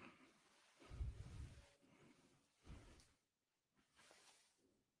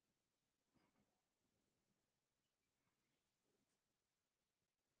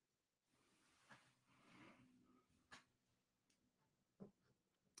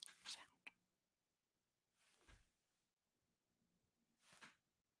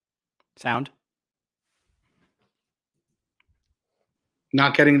 Sound?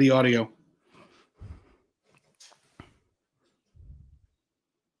 Not getting the audio.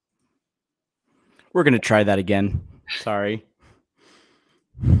 We're going to try that again. Sorry.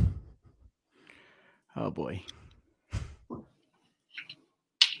 Oh, boy.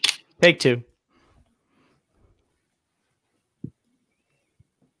 Take two.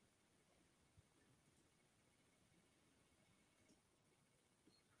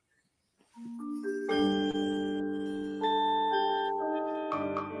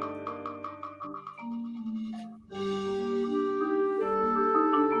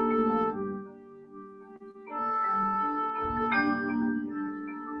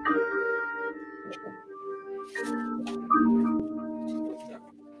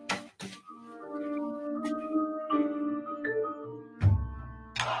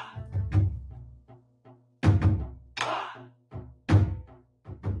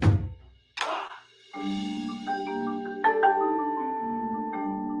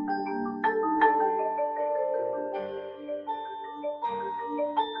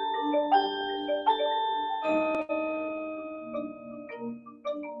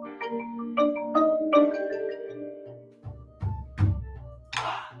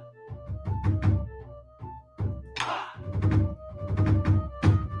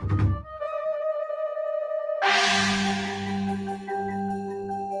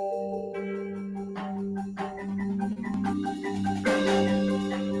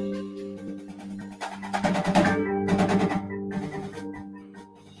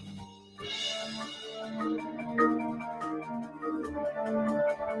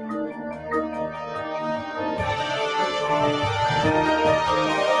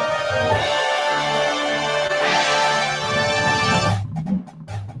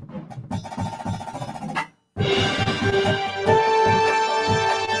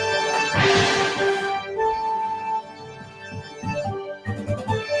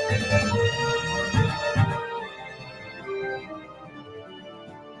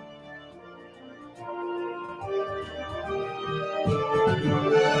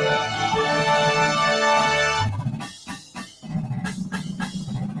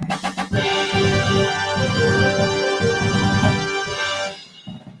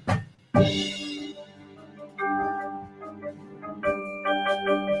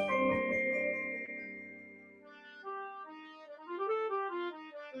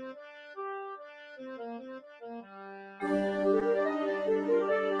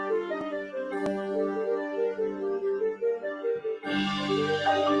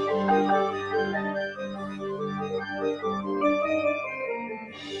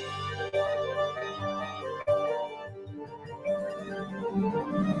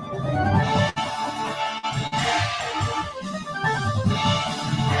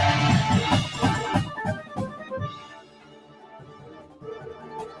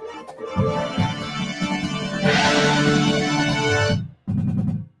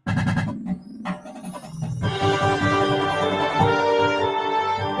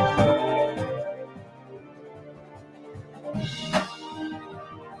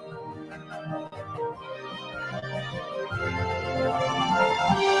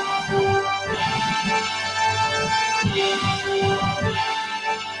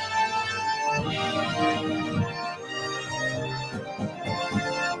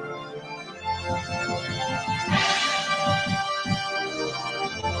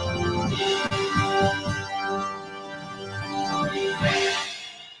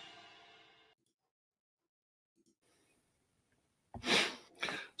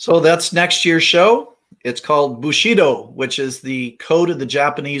 So that's next year's show. It's called Bushido, which is the code of the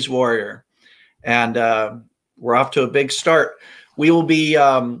Japanese warrior. And we're off to a big start. We will be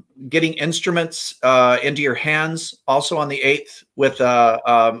getting instruments into your hands also on the 8th with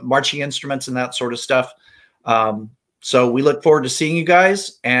marching instruments and that sort of stuff. So we look forward to seeing you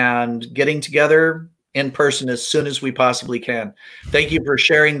guys and getting together in person as soon as we possibly can. Thank you for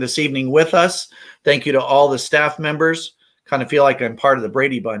sharing this evening with us. Thank you to all the staff members. Kind of feel like I'm part of the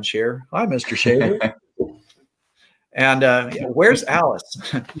Brady Bunch here. Hi, Mr. Shaver. And where's Alice?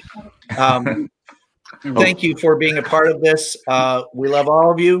 Thank you for being a part of this. We love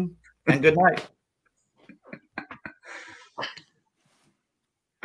all of you, and good night.